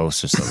my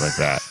house or something like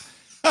that.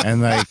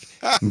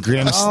 And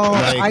Grim's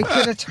I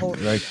could have told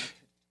you.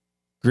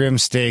 Grim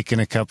Steak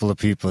and a couple of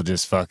people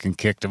just fucking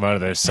kicked him out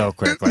of there so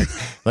quick.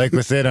 Like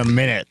within a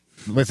minute.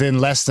 within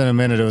less than a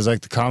minute, it was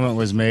like the comment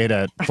was made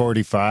at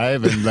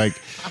 45, and like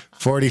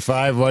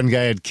 45, one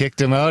guy had kicked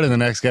him out, and the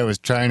next guy was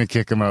trying to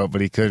kick him out,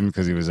 but he couldn't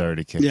because he was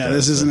already kicked out. Yeah,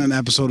 this isn't an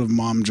episode of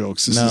mom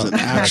jokes. This is an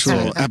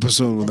actual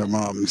episode with our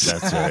moms.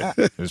 That's right.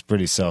 It was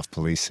pretty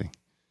self-policing.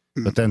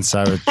 But then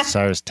Cyrus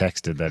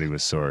texted that he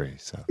was sorry.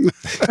 So,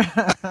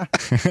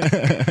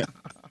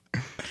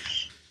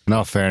 in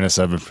all fairness,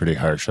 I've been pretty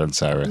harsh on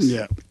Cyrus.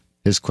 Yeah.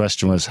 His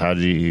question was, how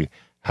do you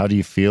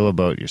feel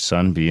about your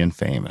son being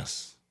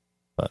famous?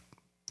 But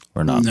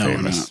we're not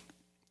famous, so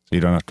you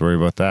don't have to worry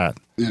about that.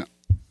 Yeah.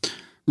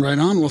 Right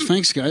on. Well,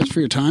 thanks, guys, for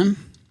your time.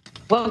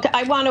 Well,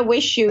 I want to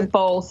wish you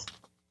both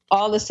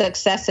all the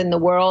success in the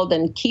world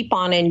and keep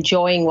on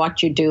enjoying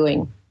what you're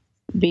doing,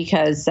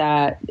 because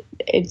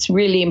it's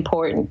really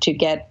important to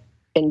get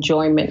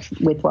enjoyment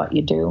with what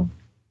you do.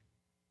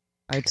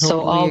 I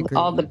totally agree.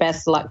 All the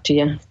best luck to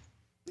you.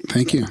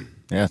 Thank you.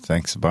 Yeah,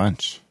 thanks a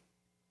bunch.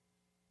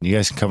 You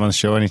guys can come on the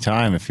show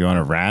anytime. If you want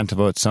to rant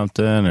about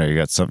something or you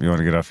got something you want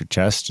to get off your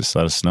chest, just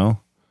let us know.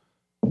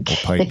 We'll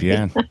pipe you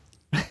in.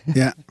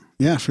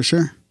 Yeah, for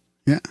sure.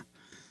 Yeah.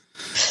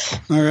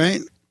 All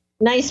right.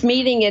 Nice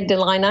meeting you,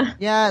 Delina.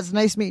 Yeah, it's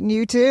nice meeting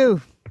you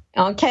too.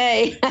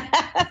 Okay.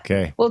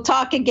 Okay. We'll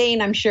talk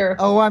again, I'm sure.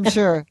 Oh, I'm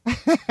sure.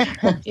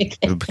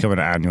 It'll become an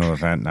annual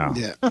event now.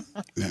 Yeah.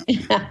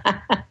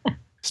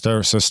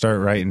 Start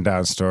writing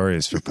down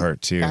stories for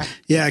part 2.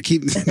 Yeah,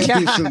 keep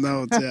some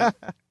notes. Yeah.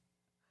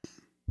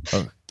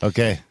 Oh,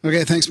 okay.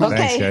 Okay, thanks, Mom.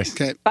 Okay. Thanks,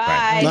 guys. Bye.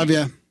 Bye. Love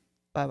you.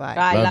 Bye-bye.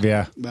 Bye. Love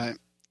ya. Bye.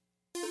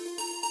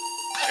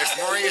 If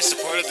more of you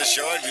supported the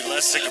show, I'd be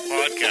less sick of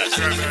podcasts.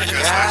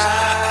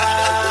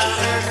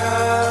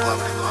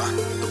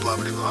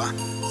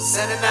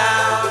 Sending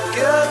out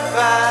good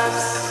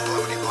vibes.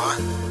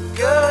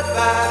 Good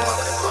vibes.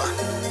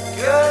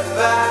 Good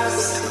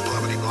vibes.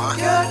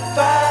 Good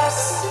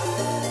vibes.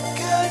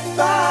 Good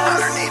vibes.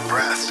 Underneath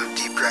breaths of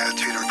deep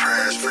gratitude and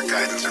prayers for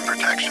guidance and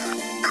protection.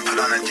 And put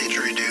on a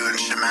didgeridoo and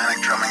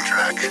shamanic drumming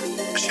track.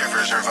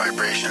 Shivers or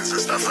vibrations and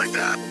stuff like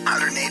that.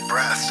 Underneath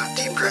breaths of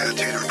deep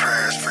gratitude and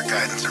prayers for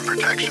guidance and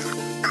protection.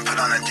 And put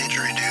on a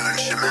didgeridoo and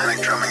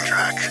shamanic drumming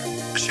track.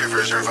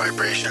 Shivers or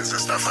vibrations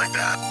and stuff like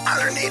that.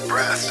 Underneath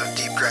breaths of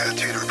deep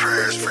gratitude and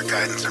prayers for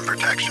guidance and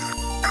protection.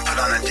 And put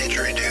on a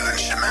didgeridoo and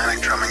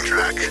shamanic drumming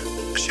track.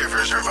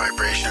 Shivers or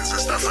vibrations and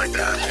stuff like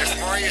that. If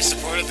more of you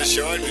supported the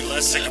show, I'd be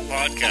less sick of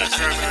podcasts.